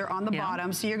smudger on the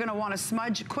bottom, so you're gonna wanna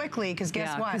smudge quickly, because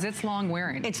guess what? Because it's long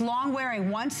wearing. It's long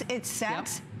wearing. Once it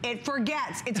sets, it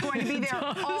forgets. It's going to be there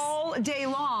all day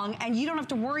long, and you don't have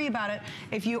to worry about it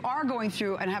if you are going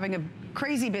through and having a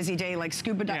crazy busy day like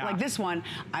scuba dive, like this one.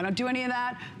 I don't do any of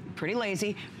that. Pretty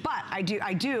lazy, but I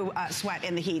do sweat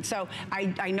in the heat, so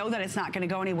I know that it's not going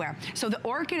to go anywhere. So the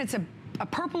orchid, it's a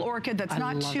purple orchid that's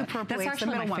not too purpley. That's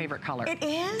actually my favorite color. It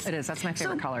is? It is. That's my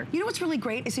favorite color. You know what's really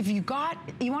great is if you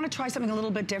want to try something a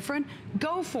little bit different,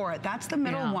 go for it. That's the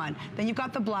middle one. Then you've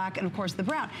got the black and, of course, the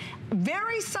brown.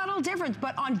 Very subtle difference,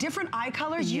 but on different eye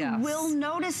colors, you will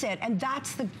notice it, and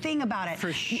that's the thing about it.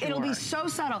 For sure. It'll be so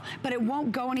subtle, but it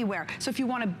won't go anywhere. So if you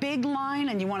want a big line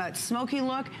and you want a smoky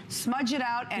look, smudge it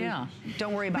out and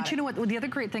don't worry about it. But you know what? The other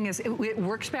great thing is it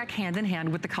works back hand in hand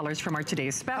with the colors from our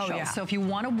today's special. So if you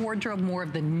want to wardrobe more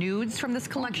of the nudes from this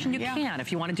collection, you can.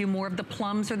 If you want to do more of the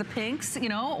plums or the pinks, you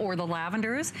know, or the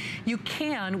lavenders, you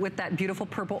can with that beautiful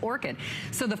purple orchid.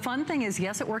 So the fun thing is,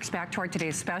 yes, it works back to our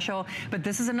today's special, but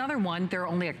this is another one. There are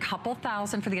only a couple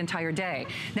thousand for the entire day.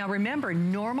 Now remember,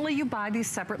 normally you buy these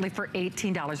separately for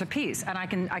 $18 a piece, and I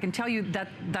can tell you that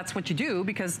that's what you do,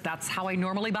 because that's how I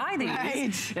normally buy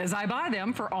these. Is I buy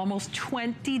them for almost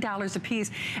 $20 a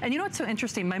piece. And you know what's so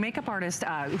interesting? My makeup artist,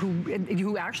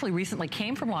 who actually recently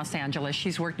came from Los Angeles,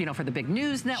 she's worked, you know, for the big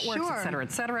news networks, et cetera,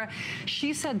 et cetera.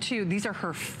 She said too, these are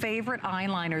her favorite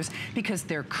eyeliners because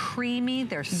they're creamy,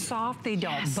 they're soft, they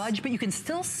don't budge, but you can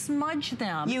still smudge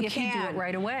them if you do it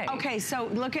right away. Okay, so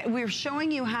look at, we're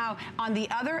showing you how on the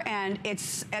other end,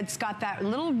 it's got that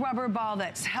little rubber ball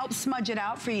that helps smudge it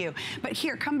out for you. But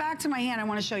here, come back to my hand, I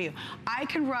want to show you. I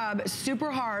can rub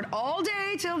super hard all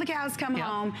day till the cows come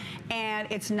home, and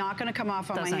it's not going to come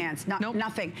off on my hands.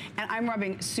 Nothing. And I'm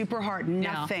rubbing super hard,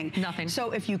 nothing. Nothing.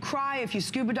 So if you cry, if you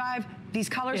scuba dive, these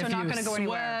colors are not going to go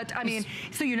anywhere. I mean,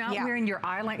 so you're not wearing your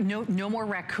eyeliner, no more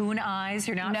raccoon eyes.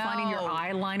 You're not finding your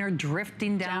eyeliner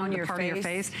drifting down your part of your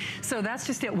face. So that's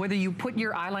just it. Whether you put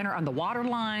your eyeliner on the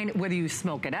waterline, whether you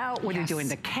smoke it out, whether you're doing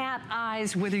the cat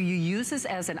eyes, whether you use this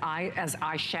as an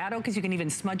eyeshadow, because you can even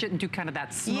smudge it and do kind of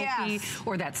that smoky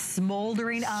or that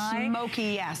smoldering eye.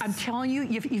 Smoky, I'm telling you,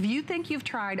 if you think you've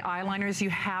tried eyeliners, you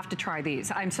have to try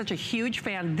these. I'm such a huge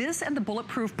fan. This and the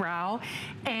Bulletproof Brow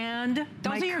and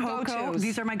those are your go-tos.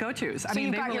 These are my go-tos. I mean,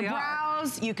 you've got your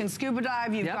brows, you can scuba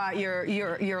dive, you've got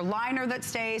your liner that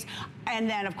stays, and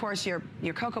then of course your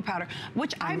cocoa powder,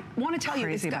 which I want to tell you,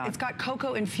 it's got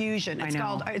cocoa infusion.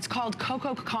 It's called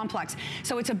Cocoa Complex.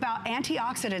 So it's about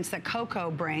antioxidants that cocoa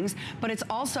brings, but it's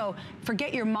also,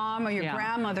 forget your mom or your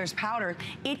grandmother's powder,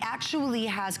 it actually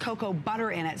has cocoa butter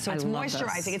in it, so it's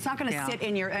moisturizing. It's not going to sit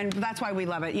in your, and that's why we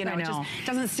love it. You know, it just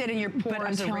doesn't sit in your pores. But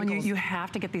I'm telling you, you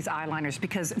have to get these eyeliners,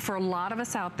 because for a lot of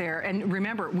us out there, and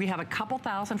remember, we have a couple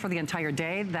thousand for the entire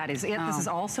day. That is it. This is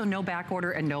also no back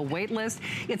order and no wait list.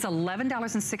 It's $11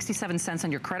 $11.67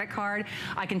 on your credit card.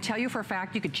 I can tell you for a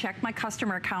fact, you could check my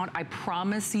customer account. I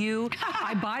promise you,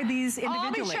 I buy these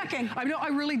individually. I'll be checking. I know, I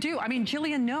really do. I mean,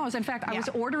 Jillian knows. In fact, I was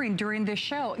ordering during this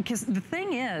show because the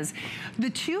thing is, the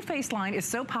Too Faced line is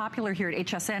so popular here at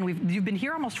HSN. You've been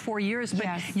here almost 4 years, but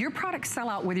your products sell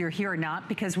out whether you're here or not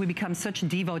because we become such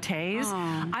devotees.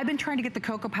 I've been trying to get the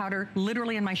cocoa powder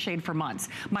literally in my shade for months.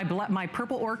 My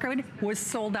purple orchid was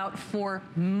sold out for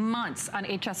months on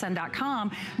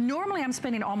hsn.com. Normally I'm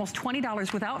spending almost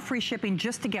 $20 without free shipping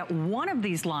just to get one of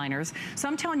these liners. So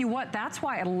I'm telling you what, that's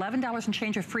why at $11 and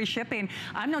change of free shipping,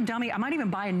 I'm no dummy. I might even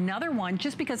buy another one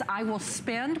just because I will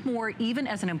spend more even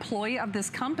as an employee of this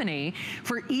company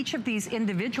for each of these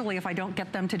individually if I don't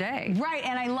get them today. Right,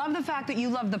 and I love the fact that you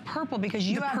love the purple because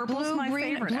you have blue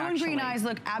and green eyes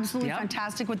look absolutely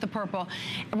fantastic with the purple.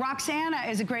 Roxana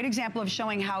is a great example of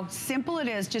showing how simple it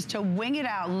is just to wing it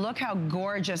out. Look how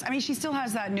gorgeous. I mean, she still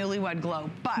has that newlywed glow,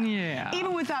 but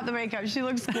even without the makeup, she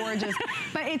looks gorgeous.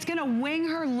 But it's gonna wing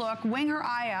her look, wing her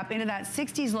eye up into that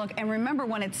 60s look. And remember,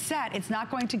 when it's set, it's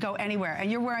not going to go anywhere.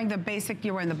 And you're wearing the basic,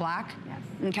 you're wearing the black? Yes.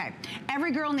 Okay.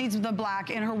 Every girl needs the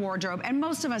black in her wardrobe, and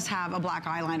most of us have a black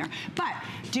eyeliner. But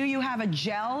do you have a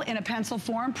gel in a pencil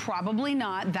form? Probably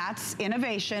not. That's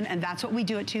innovation, and that's what we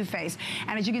do at Too Faced.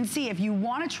 And as you can see, if you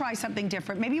want to try something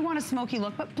different, maybe you want a smoky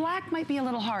look, but black might be a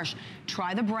little harsh.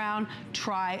 Try the brown,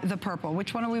 try the purple.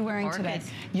 Which one are we wearing today?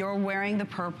 You're wearing the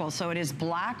purple, so it is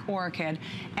black orchid,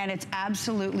 and it's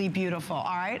absolutely beautiful,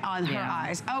 all right, on her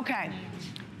eyes. Okay,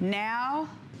 now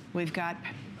we've got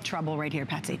trouble right here,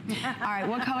 Patsy. All right,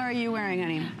 what color are you wearing,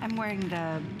 honey? I'm wearing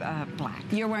the black.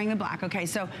 You're wearing the black. Okay,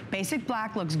 so basic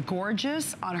black looks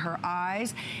gorgeous on her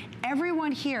eyes.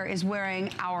 Everyone here is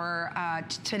wearing our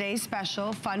today's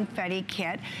special Funfetti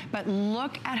kit, but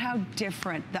look at how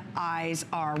different the eyes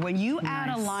are. When you add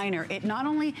a liner, it not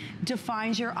only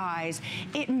defines your eyes,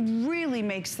 it really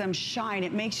makes them shine.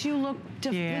 It makes you look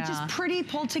just pretty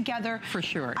pulled together. For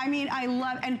sure. I mean, I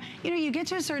love, and you know, you get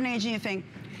to a certain age and you think,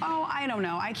 oh, I don't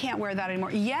know, I can't wear that anymore.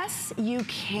 Yes, you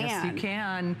can. Yes, you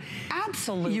can.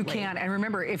 Absolutely. You can. And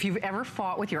remember, if you've ever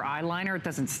fought with your eyeliner, it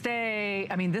doesn't stay.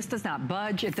 I mean, this does not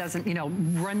budge. It doesn't, you know,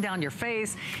 run down your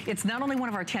face. It's not only one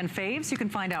of our 10 faves. You can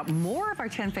find out more of our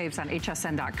 10 faves on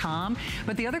hsn.com.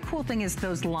 But the other cool thing is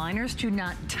those liners do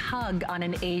not tug on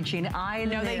an aging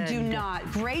eyelid. No, they do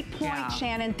not. Great point,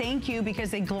 Shannon. Thank you, because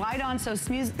they glide on so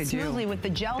smoothly with the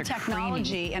gel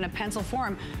technology in a pencil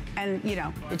form. And, you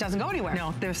know, it doesn't go anywhere.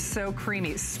 No, they're so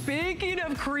creamy. Speaking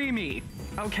of creamy,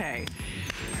 okay.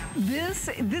 This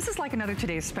is like another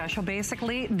today's special,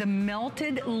 basically. The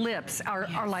melted lips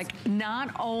are like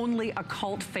not only a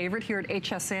cult favorite here at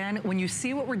HSN. When you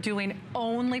see what we're doing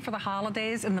only for the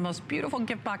holidays in the most beautiful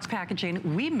gift box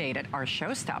packaging, we made it our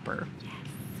showstopper.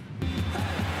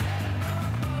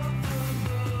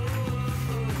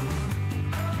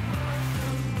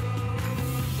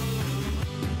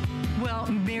 Well,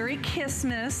 Merry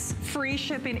Kissmas, free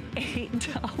shipping,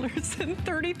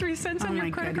 $8.33 on your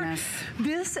credit card.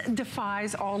 This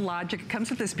defies all logic. It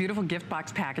comes with this beautiful gift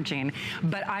box packaging,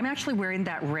 but I'm actually wearing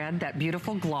that red, that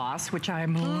beautiful gloss, which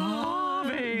I'm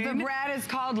loving. The brand is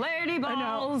called Lady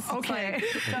Balls. I know. Okay.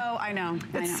 So I know.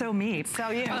 It's so me. It's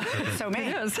so you. It's so me.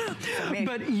 It is. So me.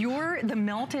 But the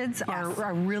melteds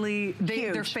are really,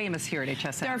 they're famous here at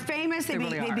HSN. They're famous.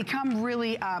 They become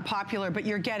really popular, but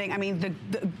you're getting, I mean,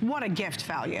 what a gift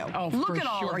value. Oh, look at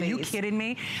all of these. Are you kidding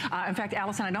me? In fact,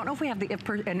 Allison, I don't know if we have the if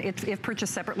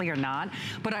purchased separately or not,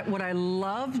 but what I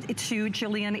love too,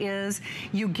 Jillian, is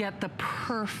you get the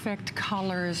perfect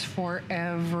colors for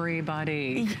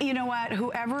everybody. You know what?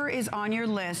 Whoever is on your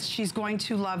list, she's going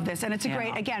to love this. And it's a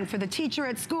great, again, for the teacher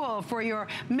at school, for your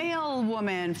mail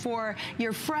woman, for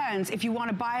your friends. If you want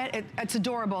to buy it, it's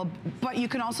adorable, but you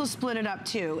can also split it up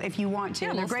too if you want to.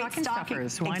 Yeah, they're great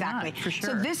stockings. Why not? For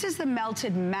sure. So this is the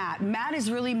melted matte. Matte is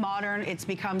really modern. It's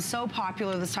become so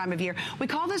popular this time of year. We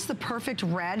call this the perfect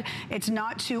red. It's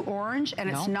not too orange and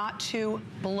it's not too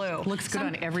blue. Looks good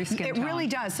on every skin tone. It really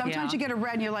does. Sometimes you get a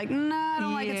red and you're like, nah, I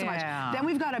don't like it so much. Then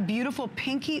we've got a beautiful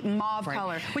pinky mauve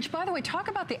color. Which, by the way, talk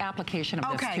about the application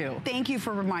of this too. Thank you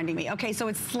for reminding me. Okay, so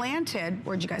it's slanted.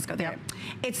 Where'd you guys go there?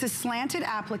 It's a slanted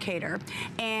applicator,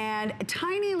 and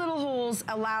tiny little holes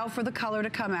allow for the color to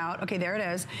come out. Okay, there it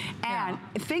is. And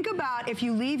think about if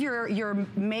you leave your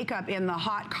makeup in the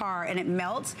hot car and it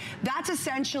melts, that's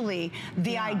essentially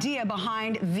the idea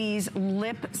behind these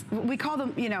lips. We call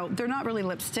them, you know, they're not really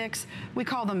lipsticks. We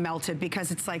call them melted because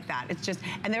it's like that. It's just,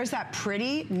 and there's that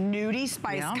pretty nudie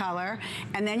spice color,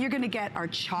 and then you're gonna get our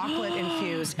chocolate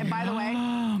infused. And by the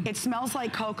way, it smells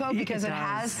like cocoa because it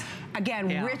has,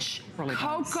 again, rich really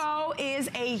cocoa is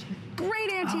a great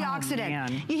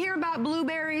antioxidant. You hear about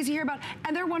blueberries, you hear about,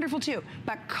 and they're wonderful too,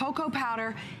 but cocoa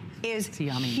powder is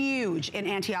huge in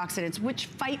antioxidants, which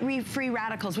fight free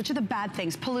radicals, which are the bad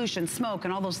things, pollution, smoke,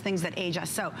 and all those things that age us.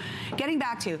 So getting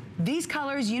back to these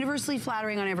colors, universally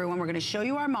flattering on everyone. We're gonna show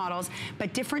you our models,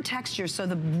 but different textures. So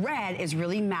the red is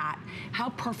really matte. How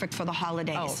perfect for the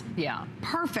holidays. Oh, yeah.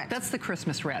 Perfect. That's the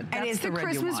Christmas red. It is the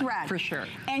Christmas red. For sure.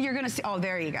 And you're gonna see, oh,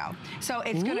 there you go. So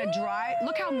it's gonna dry.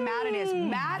 Look how matte it is.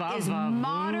 Matte is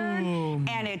modern,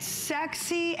 and it's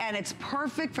sexy, and it's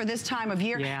perfect for this time of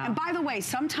year. Yeah. And by the way,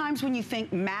 sometimes when you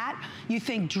think matte, you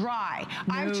think dry.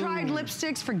 I've tried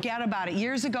lipsticks, forget about it.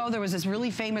 Years ago, there was this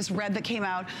really famous red that came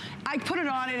out. I put it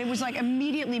on and it was like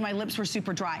immediately my lips were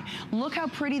super dry. Look how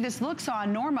pretty this looks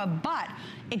on Norma, but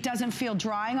it doesn't feel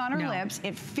drying on her lips.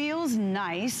 It feels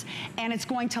nice, and it's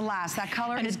going to last. That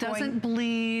color and is it doesn't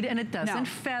bleed, and it doesn't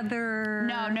feather.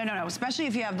 No, especially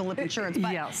if you have the lip insurance.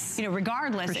 But, you know,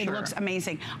 regardless, it looks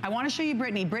amazing. I want to show you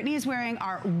Brittany. Brittany is wearing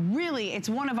our it's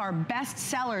one of our best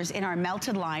sellers in our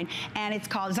melted line, and it's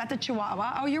called, is that the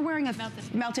Chihuahua? Oh, you're wearing a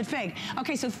melted fig.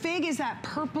 Okay, so fig is that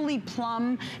purpley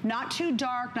plum, not too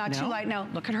dark, not too light. No,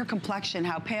 look at her complexion,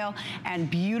 how pale and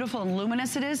beautiful and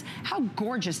luminous it is. How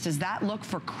gorgeous does that look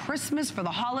for Christmas, for the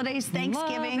holidays,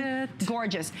 Thanksgiving?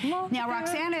 Gorgeous. Now,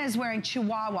 Roxana is wearing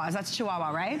Chihuahuas. That's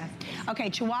Chihuahua, right? Yes. Okay,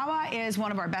 Chihuahua is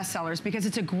one of our best sellers because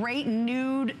it's a great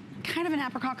nude, kind of an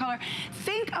apricot color.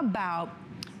 Think about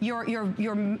your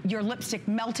lipstick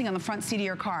melting on the front seat of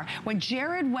your car. When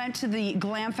Jared went to the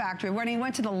glam factory, when he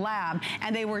went to the lab,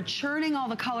 and they were churning all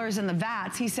the colors in the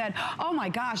vats, he said, oh my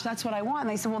gosh, that's what I want.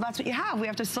 And they said, well, that's what you have. We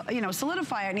have to, you know,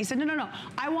 solidify it. And he said, no,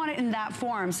 I want it in that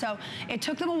form. So it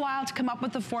took them a while to come up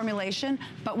with the formulation,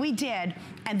 but we did,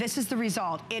 and this is the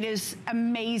result. It is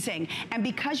amazing. And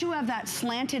because you have that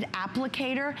slanted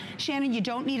applicator, Shannon, you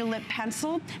don't need a lip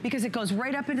pencil because it goes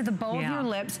right up into the bow of your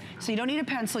lips. So you don't need a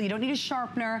pencil, you don't need a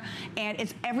sharpener, and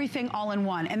it's everything all in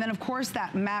one. And then of course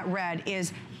that matte red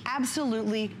is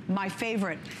absolutely my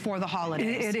favorite for the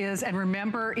holidays. It is, and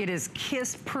remember, it is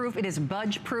kiss proof, it is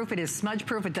budge proof, it is smudge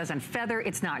proof, it doesn't feather,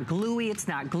 it's not gluey, it's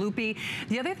not gloopy.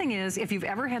 The other thing is, if you've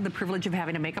ever had the privilege of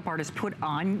having a makeup artist put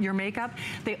on your makeup,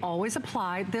 they always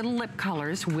apply the lip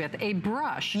colors with a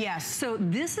brush. Yes. So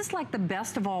this is like the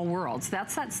best of all worlds.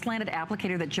 That's that slanted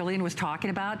applicator that Jillian was talking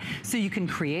about. So you can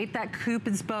create that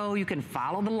Cupid's bow, you can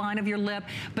follow the line of your lip,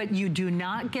 but you do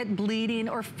not get bleeding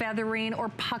or feathering or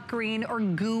puckering or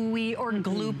gooey or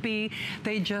gloopy.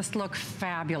 They just look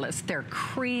fabulous. They're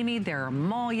creamy, they're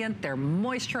emollient, they're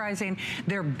moisturizing,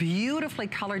 they're beautifully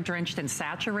color drenched and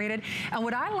saturated. And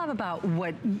what I love about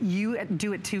what you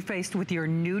do at Too Faced with your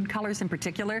nude colors in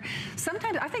particular,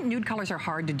 sometimes I think nude colors are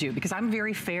hard to do because I'm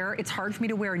very fair. It's hard for me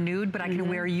to wear nude, but I can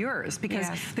wear yours because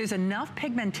there's enough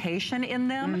pigmentation in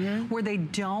them where they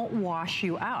don't wash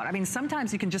you out. I mean,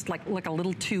 sometimes you can just like look a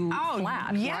little too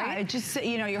flat, right? It just,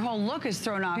 you know, your whole look is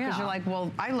thrown off because you're like,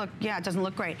 well, it doesn't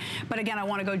look great. But again, I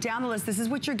want to go down the list. This is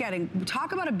what you're getting.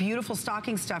 Talk about a beautiful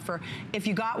stocking stuffer. If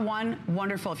you got one,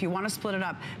 wonderful. If you want to split it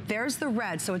up, there's the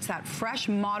red. So it's that fresh,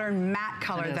 modern matte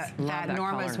color that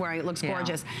Norma is wearing. It looks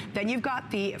gorgeous. Then you've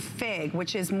got the fig,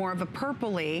 which is more of a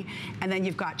purpley. And then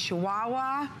you've got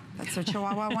Chihuahua. That's the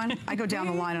Chihuahua one. I go down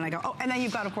the line and I go, oh, and then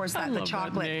you've got, of course, the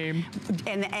chocolate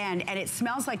in the end. And it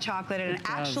smells like chocolate, and it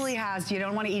actually has, you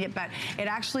don't want to eat it, but it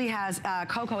actually has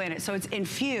cocoa in it. So it's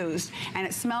infused, and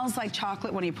it smells like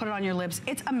chocolate when you put it on your lips.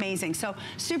 It's amazing. So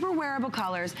super wearable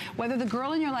colors. Whether the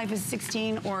girl in your life is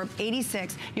 16 or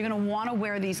 86, you're going to want to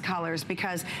wear these colors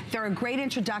because they're a great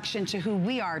introduction to who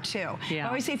we are, too. I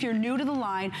always say if you're new to the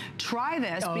line, try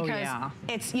this because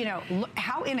it's, you know, look,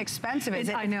 how inexpensive is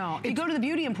it? I know. If you go to the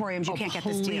beauty emporiums, you can't get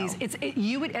this deal.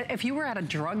 You would, if you were at a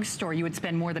drugstore, you would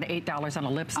spend more than $8 on a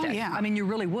lipstick. Oh, yeah. I mean, you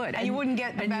really would. And you wouldn't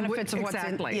get the benefits of what's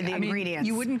in the ingredients.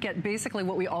 You wouldn't get basically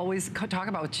what we always talk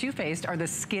about with Too Faced are the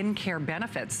skincare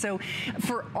benefits. So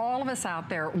for all of us out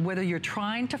there, whether you're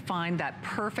trying to find that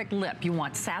perfect lip, you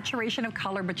want saturation of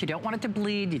color, but you don't want it to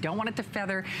bleed, you don't want it to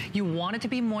feather, you want it to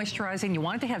be moisturizing, you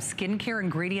want it to have skincare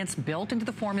ingredients built into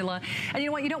the formula, and you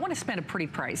know what, you don't want to spend a pretty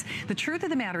price. The truth of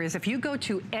the matter is, if you go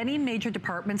to any major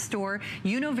department store,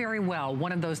 you know very well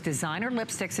one of those designer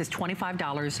lipsticks is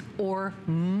 $25 or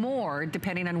more,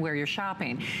 depending on where you're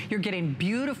shopping. You're getting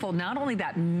beautiful, not only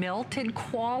that melted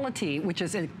quality, which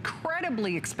is incredible,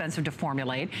 incredibly expensive to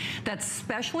formulate. That's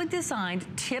specially designed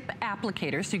tip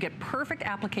applicators, so you get perfect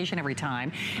application every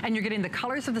time, and you're getting the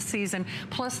colors of the season,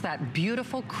 plus that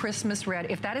beautiful Christmas red.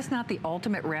 If that is not the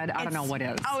ultimate red, I don't know what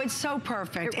is. Oh, it's so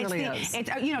perfect. It really is. It's,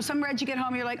 you know, some reds you get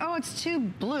home, you're like, oh, it's too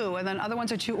blue, and then other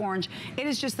ones are too orange. It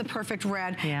is just the perfect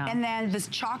red. Yeah. And then this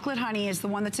chocolate honey is the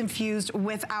one that's infused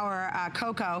with our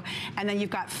cocoa, and then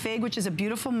you've got fig, which is a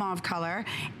beautiful mauve color,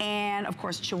 and of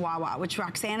course Chihuahua, which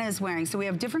Roxana is wearing. So we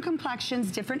have different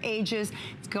complexions, different ages.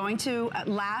 It's going to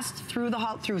last through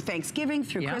through Thanksgiving,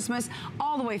 through Christmas,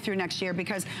 all the way through next year,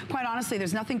 because quite honestly,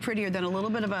 there's nothing prettier than a little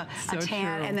bit of a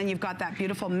tan, and then you've got that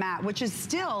beautiful matte, which is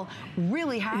still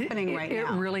really happening right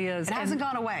now. It really is. It hasn't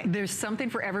gone away. There's something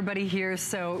for everybody here.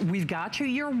 So we've got you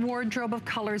your wardrobe of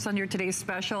colors on your today's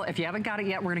special. If you haven't got it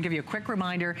yet, we're going to give you a quick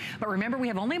reminder. But remember, we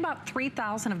have only about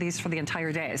 3,000 of these for the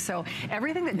entire day. So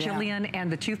everything that Jillian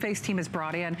and the Too Faced team has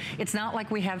brought in, it's not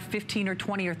like we have 15 or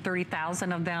 20 or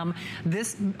 30,000 of them.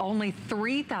 This only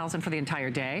 3,000 for the entire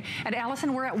day. And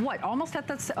Allison, we're at what? Almost at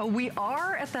that. We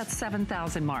are at that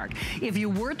 7,000 mark. If you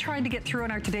were trying to get through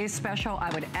on our today's special, I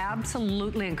would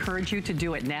absolutely encourage you to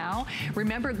do it now.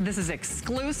 Remember, this is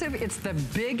exclusive. It's the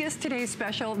biggest today's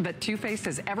special that Too Faced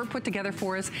has ever put together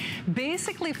for us.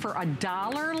 Basically, for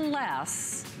 $1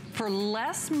 less, for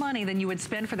less money than you would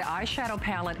spend for the eyeshadow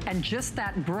palette and just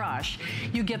that brush,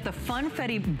 you get the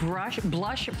Funfetti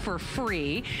blush for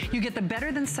free. You get the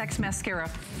Better Than Sex mascara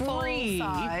free,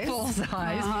 full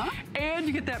size, and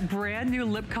you get that brand new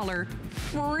lip color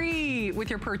free with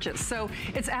your purchase. So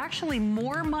it's actually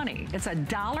more money. It's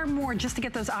 $1 more just to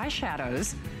get those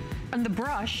eyeshadows and the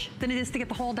brush than it is to get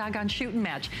the whole doggone shoot and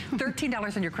match.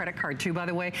 $13 on your credit card too, by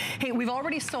the way. Hey, we've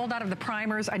already sold out of the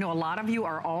primers. I know a lot of you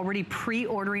are already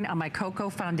pre-ordering on my Cocoa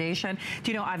foundation.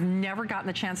 Do you know, I've never gotten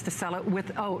the chance to sell it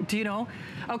with, oh, do you know?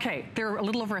 Okay, there are a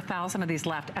little over 1,000 of these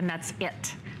left, and that's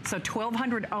it. So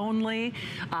 1,200 only.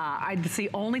 It's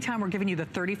the only time we're giving you the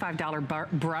 $35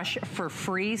 brush for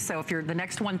free. So if you're the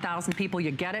next 1,000 people,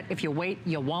 you get it. If you wait,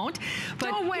 you won't. But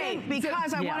don't wait,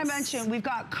 because I want to mention, we've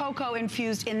got cocoa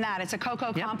infused in that. It's a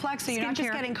cocoa complex, so you're not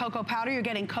just getting cocoa powder, you're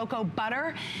getting cocoa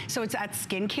butter. So it's at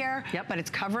skincare, but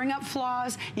it's covering up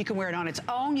flaws. You can wear it on its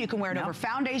own. You can wear it over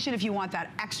foundation if you want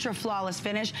that extra flawless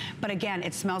finish. But again,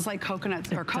 it smells like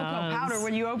coconut or cocoa powder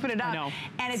when you open it up.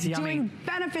 And it's doing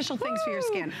beneficial things for your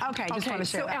skin. Okay, just want to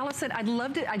share that. Allison, I'd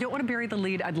love to, I don't want to bury the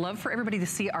lead. I'd love for everybody to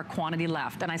see our quantity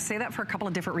left. And I say that for a couple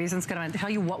of different reasons. I'm going to tell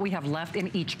you what we have left in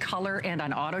each color and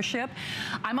on auto ship.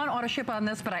 I'm on auto ship on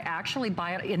this, but I actually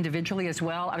buy it individually as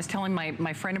well. I was telling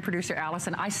my friend and producer,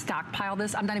 Allison, I stockpile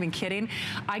this. I'm not even kidding.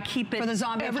 I keep it. For the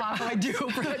zombie apocalypse. I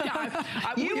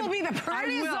do. You will be the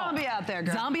prettiest zombie out there,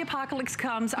 girl. Zombie apocalypse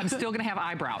comes, I'm still going to have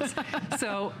eyebrows.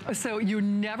 So you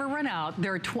never run out.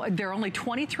 There are only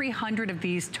 2,300 of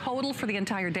these total for the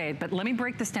entire day. But let me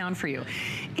break this down for you.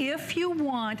 If you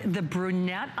want the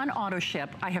brunette on auto ship,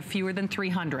 I have fewer than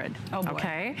 300. Oh boy.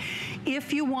 Okay?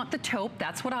 If you want the taupe,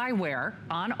 that's what I wear,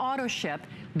 on auto ship,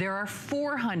 there are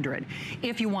 400.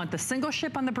 If you want the single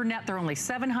ship on the brunette, they're only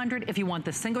 700. If you want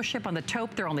the single ship on the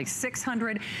taupe, they're only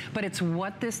 600. But it's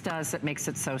what this does that makes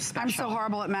it so special. I'm so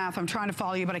horrible at math. I'm trying to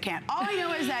follow you, but I can't. All I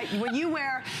know is that when you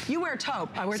wear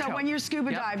taupe. I wear taupe. So when you're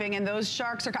scuba diving and those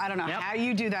sharks are, I don't know how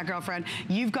you do that, girlfriend.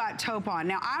 You've got taupe on.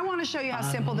 Now, I want to show you how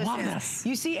simple this is.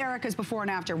 You see Erica's before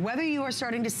and after. Whether you are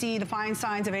starting to see the fine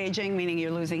signs of aging, meaning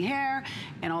you're losing hair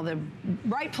in all the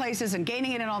right places and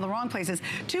gaining it in all the wrong places.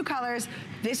 Two colors.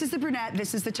 This is the brunette,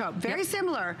 this is the taupe. Very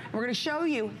similar. We're going to show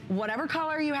you whatever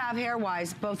color you have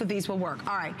hair-wise, both of these will work.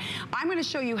 All right, I'm going to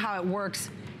show you how it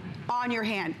works on your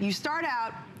hand. You start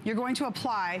out, you're going to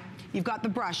apply, you've got the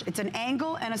brush. It's an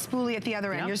angle and a spoolie at the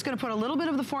other end. You're just going to put a little bit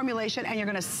of the formulation and you're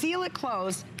going to seal it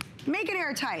closed. Make it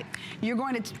airtight. You're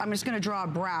going to, I'm just going to draw a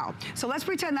brow. So let's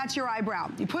pretend that's your eyebrow.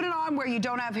 You put it on where you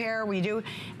don't have hair,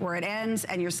 where it ends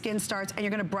and your skin starts, and you're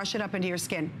going to brush it up into your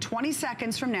skin. 20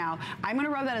 seconds from now, I'm going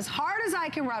to rub that as hard as I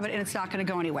can rub it, and it's not going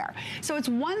to go anywhere. So it's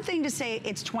one thing to say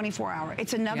it's 24 hour.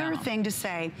 It's another thing to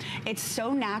say it's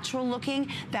so natural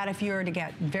looking that if you were to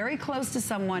get very close to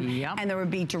someone and there would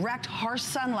be direct, harsh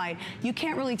sunlight, you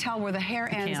can't really tell where the hair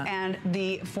ends and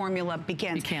the formula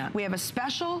begins. You can't. We have a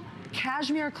special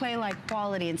cashmere clay-like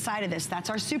quality inside of this. That's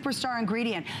our superstar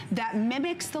ingredient that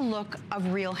mimics the look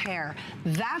of real hair.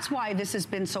 That's why this has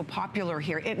been so popular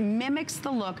here. It mimics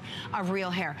the look of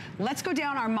real hair. Let's go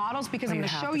down our models because I'm going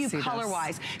to show you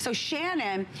color-wise. So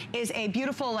Shannon is a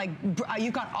beautiful, like,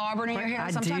 you've got auburn in your hair.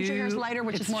 Sometimes your hair's lighter,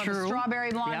 which is more of a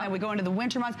strawberry blonde. Then we go into the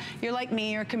winter months. You're like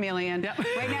me, you're a chameleon.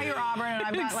 Right now you're auburn, and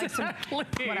I've got like some,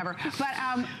 whatever. But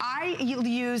I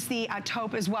use the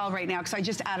taupe as well right now because I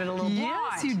just added a little blonde.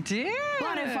 Yes, you did. did.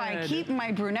 But if I keep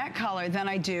my brunette color, then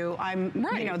I do,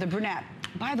 you know, the brunette.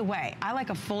 By the way, I like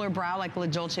a fuller brow like La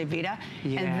Dolce Vita,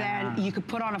 and then you could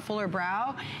put on a fuller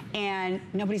brow and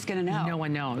nobody's gonna know. No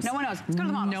one knows. No one knows. Go to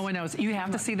the models. No one knows. You have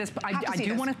to see this. I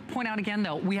do want to point out again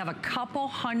though, we have a couple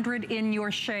hundred in your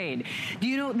shade. Do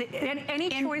you know, any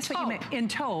choice that you make in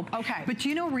taupe, but do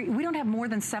you know, we don't have more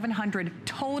than 700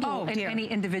 total in any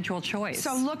individual choice.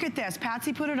 So look at this.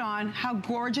 Patsy put it on. How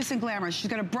gorgeous and glamorous.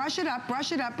 She's gonna brush it up,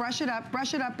 brush it up, brush it up,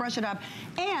 brush it up, brush it up,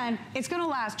 and it's gonna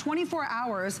last 24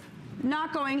 hours.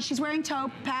 Not going, she's wearing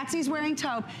taupe, Patsy's wearing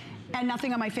taupe, and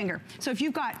nothing on my finger. So if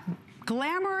you've got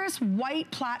glamorous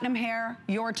white platinum hair,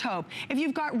 your taupe. If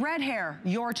you've got red hair,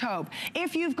 your taupe.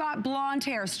 If you've got blonde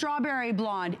hair, strawberry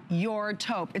blonde, your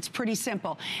taupe. It's pretty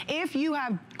simple. If you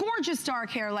have gorgeous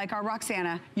dark hair like our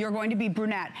Roxana, you're going to be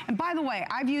brunette. And by the way,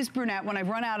 I've used brunette when I've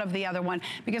run out of the other one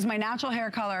because my natural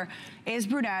hair color is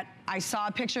brunette. I saw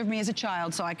a picture of me as a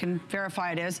child, so I can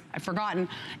verify it is. I've forgotten.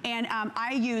 And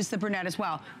I use the brunette as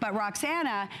well. But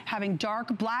Roxana, having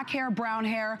dark black hair, brown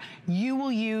hair, you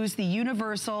will use the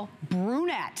universal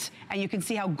brunette. And you can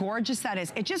see how gorgeous that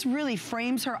is. It just really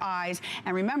frames her eyes.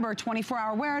 And remember,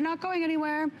 24-hour wear, not going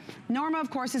anywhere. Norma, of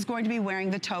course, is going to be wearing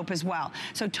the taupe as well.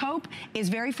 So taupe is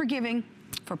very forgiving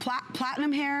for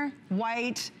platinum hair,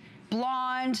 white,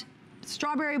 blonde,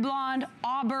 strawberry blonde,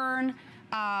 auburn,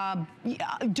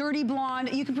 dirty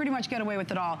blonde. You can pretty much get away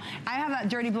with it all. I have that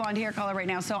dirty blonde hair color right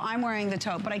now, so I'm wearing the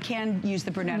taupe, but I can use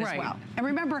the brunette as well. And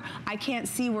remember, I can't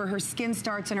see where her skin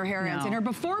starts and her hair ends. In her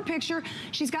before picture,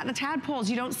 she's got the tadpoles.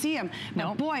 You don't see them.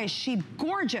 But boy, is she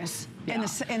gorgeous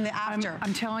in the after.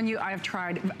 I'm telling you, I have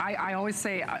tried. I always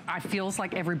say I feels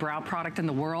like every brow product in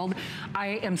the world.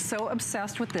 I am so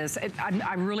obsessed with this.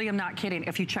 I really am not kidding.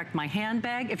 If you checked my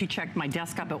handbag, if you checked my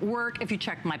desk up at work, if you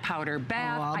checked my powder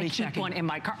bath, I keep one in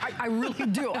my car. I really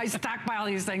do. I stockpile all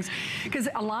these things because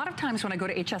a lot of times when I go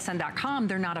to hsn.com,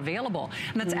 they're not available.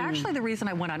 And that's actually the reason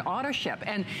I went on auto ship.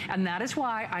 And that is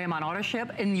why I am on auto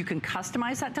ship, and you can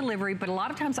customize that delivery. But a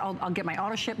lot of times I'll get my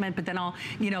auto shipment, but then I'll,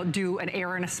 you know, do an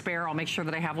error and a spare. I'll make sure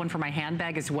that I have one for my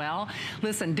handbag as well.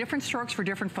 Listen, different strokes for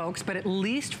different folks, but at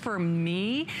least for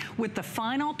me, with the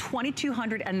final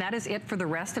 2,200, and that is it for the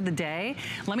rest of the day.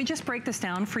 Let me just break this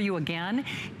down for you again.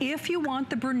 If you want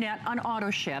the brunette on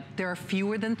auto ship, there are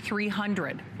fewer than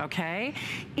 300, okay?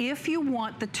 If you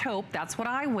want the taupe, that's what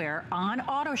I wear, on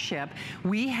auto ship,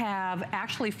 we have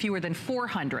actually fewer than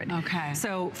 400. Okay.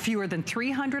 So fewer than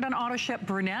 300 on auto ship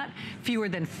brunette, fewer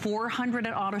than 400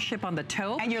 on auto ship on the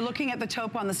taupe. And you're looking at the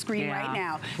taupe on the screen right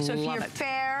now. So if you're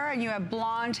fair and you have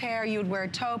blonde hair, you would wear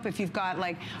taupe. If you've got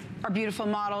like our beautiful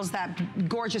models, that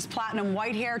gorgeous platinum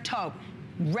white hair, taupe.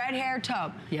 Red hair,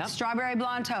 taupe. Strawberry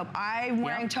blonde, taupe. I'm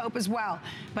wearing taupe as well.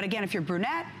 But again, if you're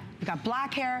brunette, you've got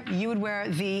black hair, you would wear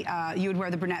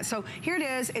the brunette. So here it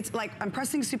is. It's like I'm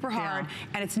pressing super hard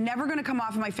and it's never gonna come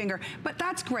off of my finger, but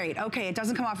that's great. Okay, it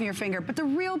doesn't come off of your finger, but the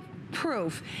real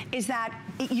proof is that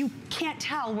you can't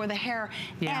tell where the hair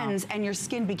ends and your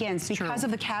skin begins because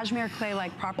of the cashmere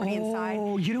clay-like property inside.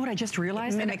 Oh, you know what I just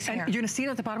realized? It mimics hair. You're gonna see it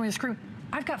at the bottom of your screen.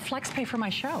 I've got FlexPay for my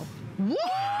show. What?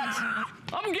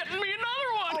 I'm getting me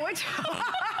another one. Oh, it's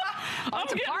I'm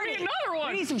getting me another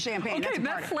one. We need some champagne. Okay,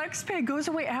 that FlexPay goes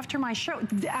away after my show.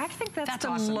 I think that's the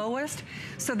awesome. Lowest.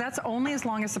 So that's only as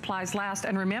long as supplies last.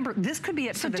 And remember, this could be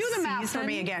it for the season. So do the math for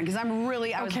me again, because I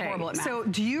was horrible at math. So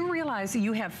do you realize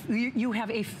you have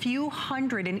a few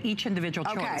hundred in each individual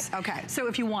choice? Okay. So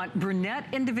if you want brunette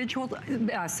individual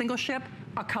single ship,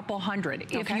 a couple hundred.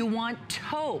 If you want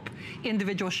taupe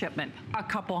individual shipment, a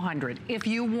couple hundred. If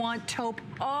you want taupe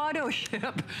auto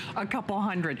ship, a couple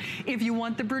hundred. If you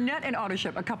want the brunette and auto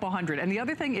ship, a couple hundred. And the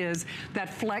other thing is that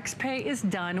FlexPay is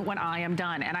done when I am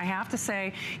done. And I have to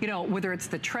say, you know, whether it's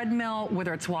the treadmill,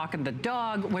 whether it's walking the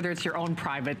dog, whether it's your own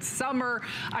private summer,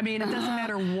 I mean, it doesn't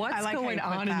matter what's going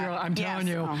on in your life. I'm telling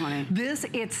you, this,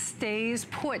 it stays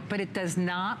put, but it does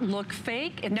not look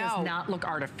fake. It does not look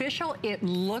artificial. It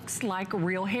looks like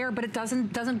real hair, but it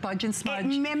doesn't budge and smudge.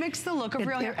 It mimics the look of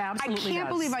real hair. Absolutely I can't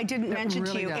believe I didn't mention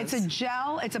to you. Does. It's a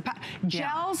gel. It's a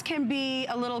gels can be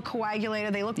a little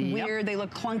coagulated. They look weird. They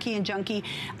look clunky and junky.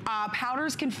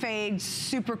 Powders can fade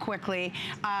super quickly.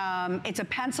 It's a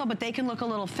pencil, but they can look a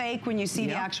little fake when you see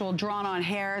the actual drawn-on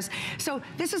hairs. So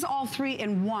this is all 3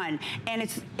 in 1, and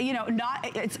it's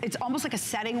it's almost like a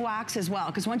setting wax as well.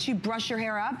 Because once you brush your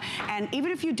hair up, and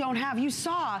even if you don't have, you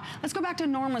saw. Let's go back to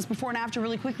Norma's before and after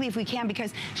really quickly if we can,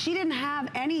 because she didn't have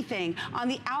anything on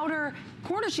the outer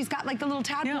corner. She's got like the little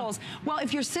tadpoles. Well,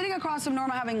 if you're sitting across from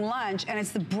Norma having lunch and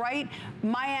it's the bright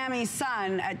Miami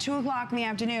sun at 2 o'clock in the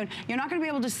afternoon, you're not gonna be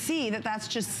able to see that that's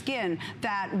just skin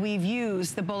that we've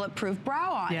used the bulletproof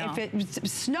brow on. Yeah. If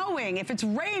it's snowing, if it's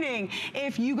raining,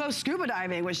 if you go scuba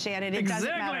diving with Shannon, it doesn't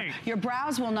matter. Your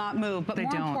brows will not move, but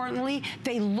more importantly,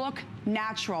 they look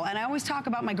natural. And I always talk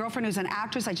about my girlfriend who's an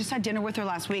actress. I just had dinner with her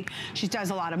last week. She does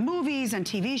a lot of movies and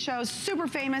TV shows, super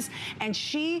famous, and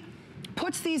she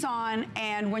puts these on,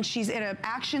 and when she's in an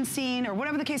action scene or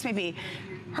whatever the case may be,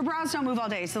 her brows don't move all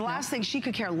day. So the last thing she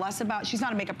could care less about, she's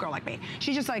not a makeup girl like me.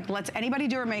 She just like lets anybody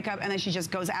do her makeup and then she just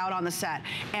goes out on the set.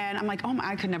 And I'm like, oh my,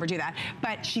 I could never do that.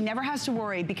 But she never has to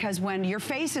worry, because when your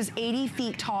face is 80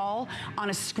 feet tall on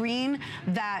a screen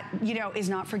that, you know, is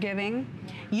not forgiving,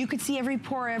 you could see every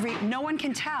pore, no one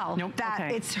can tell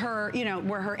that it's her, you know,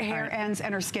 where her hair ends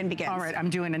and her skin begins. All right, I'm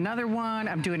doing another one.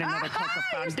 I'm doing another cocoa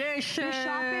foundation. You're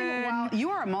shopping? Well, you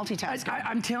are a multitasker.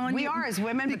 I'm telling you. We are as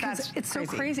women, but that's it's crazy.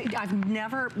 so crazy. I've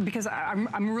never, because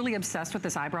I'm really obsessed with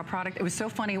this eyebrow product. It was so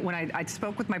funny when I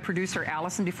spoke with my producer,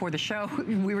 Allison, before the show.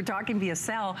 We were talking via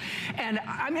cell, and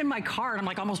I'm in my car, and I'm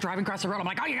like almost driving across the road. I'm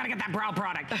like, oh, you gotta get that brow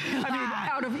product. I mean,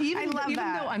 out of even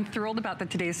though I'm thrilled about the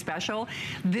Today's Special,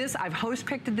 this, I've host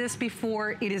picked this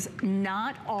before. It is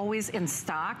not always in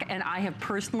stock, and I have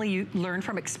personally learned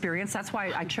from experience. That's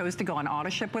why I chose to go on auto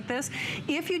ship with this.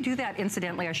 If you do that,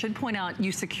 incidentally, I should point out,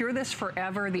 you secure this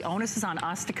forever. The onus is on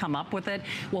us to come up with it.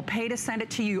 We'll pay to send it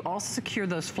to you. Also secure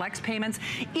those flex payments.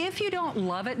 If you don't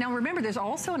love it, now remember, there's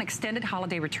also an extended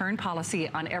holiday return policy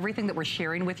on everything that we're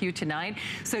sharing with you tonight.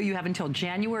 So you have until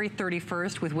January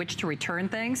 31st with which to return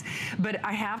things. But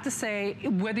I have to say,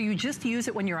 whether you just use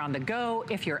it when you're on the go,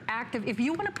 if you're active, if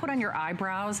you want to put on your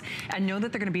eyebrows and know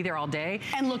that they're going to be there all day.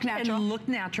 And look natural. And look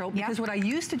natural. Because what I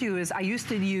used to do is I used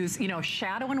to use, you know,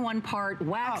 shadow in one part,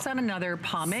 wax on another,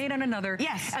 pomade on another.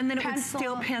 Yes. And then it would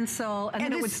still pencil, and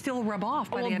then it would still rub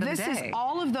off by the end of the day. This is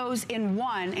all of those in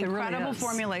one incredible really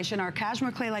formulation. Our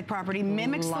cashmere clay-like property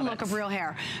mimics the look of real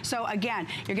hair. So again,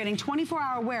 you're getting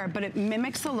 24-hour wear, but it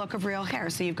mimics the look of real hair.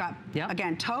 So you've got,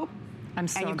 again, taupe, I'm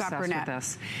so and you've got obsessed brunette. with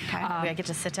this. Okay. I get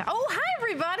to sit down. Oh, hi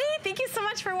everybody! Thank you so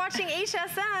much for watching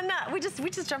HSN. We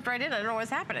just jumped right in. I don't know what's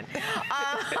happening.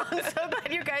 I'm so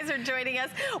glad you guys are joining us.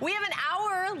 We have an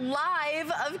hour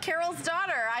live of Carol's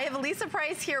daughter. I have Lisa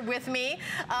Price here with me,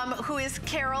 who is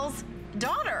Carol's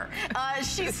daughter.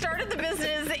 She started the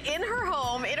business in her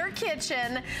home, in her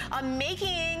kitchen,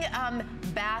 making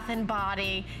bath and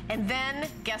body. And then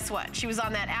guess what? She was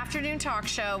on that afternoon talk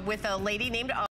show with a lady named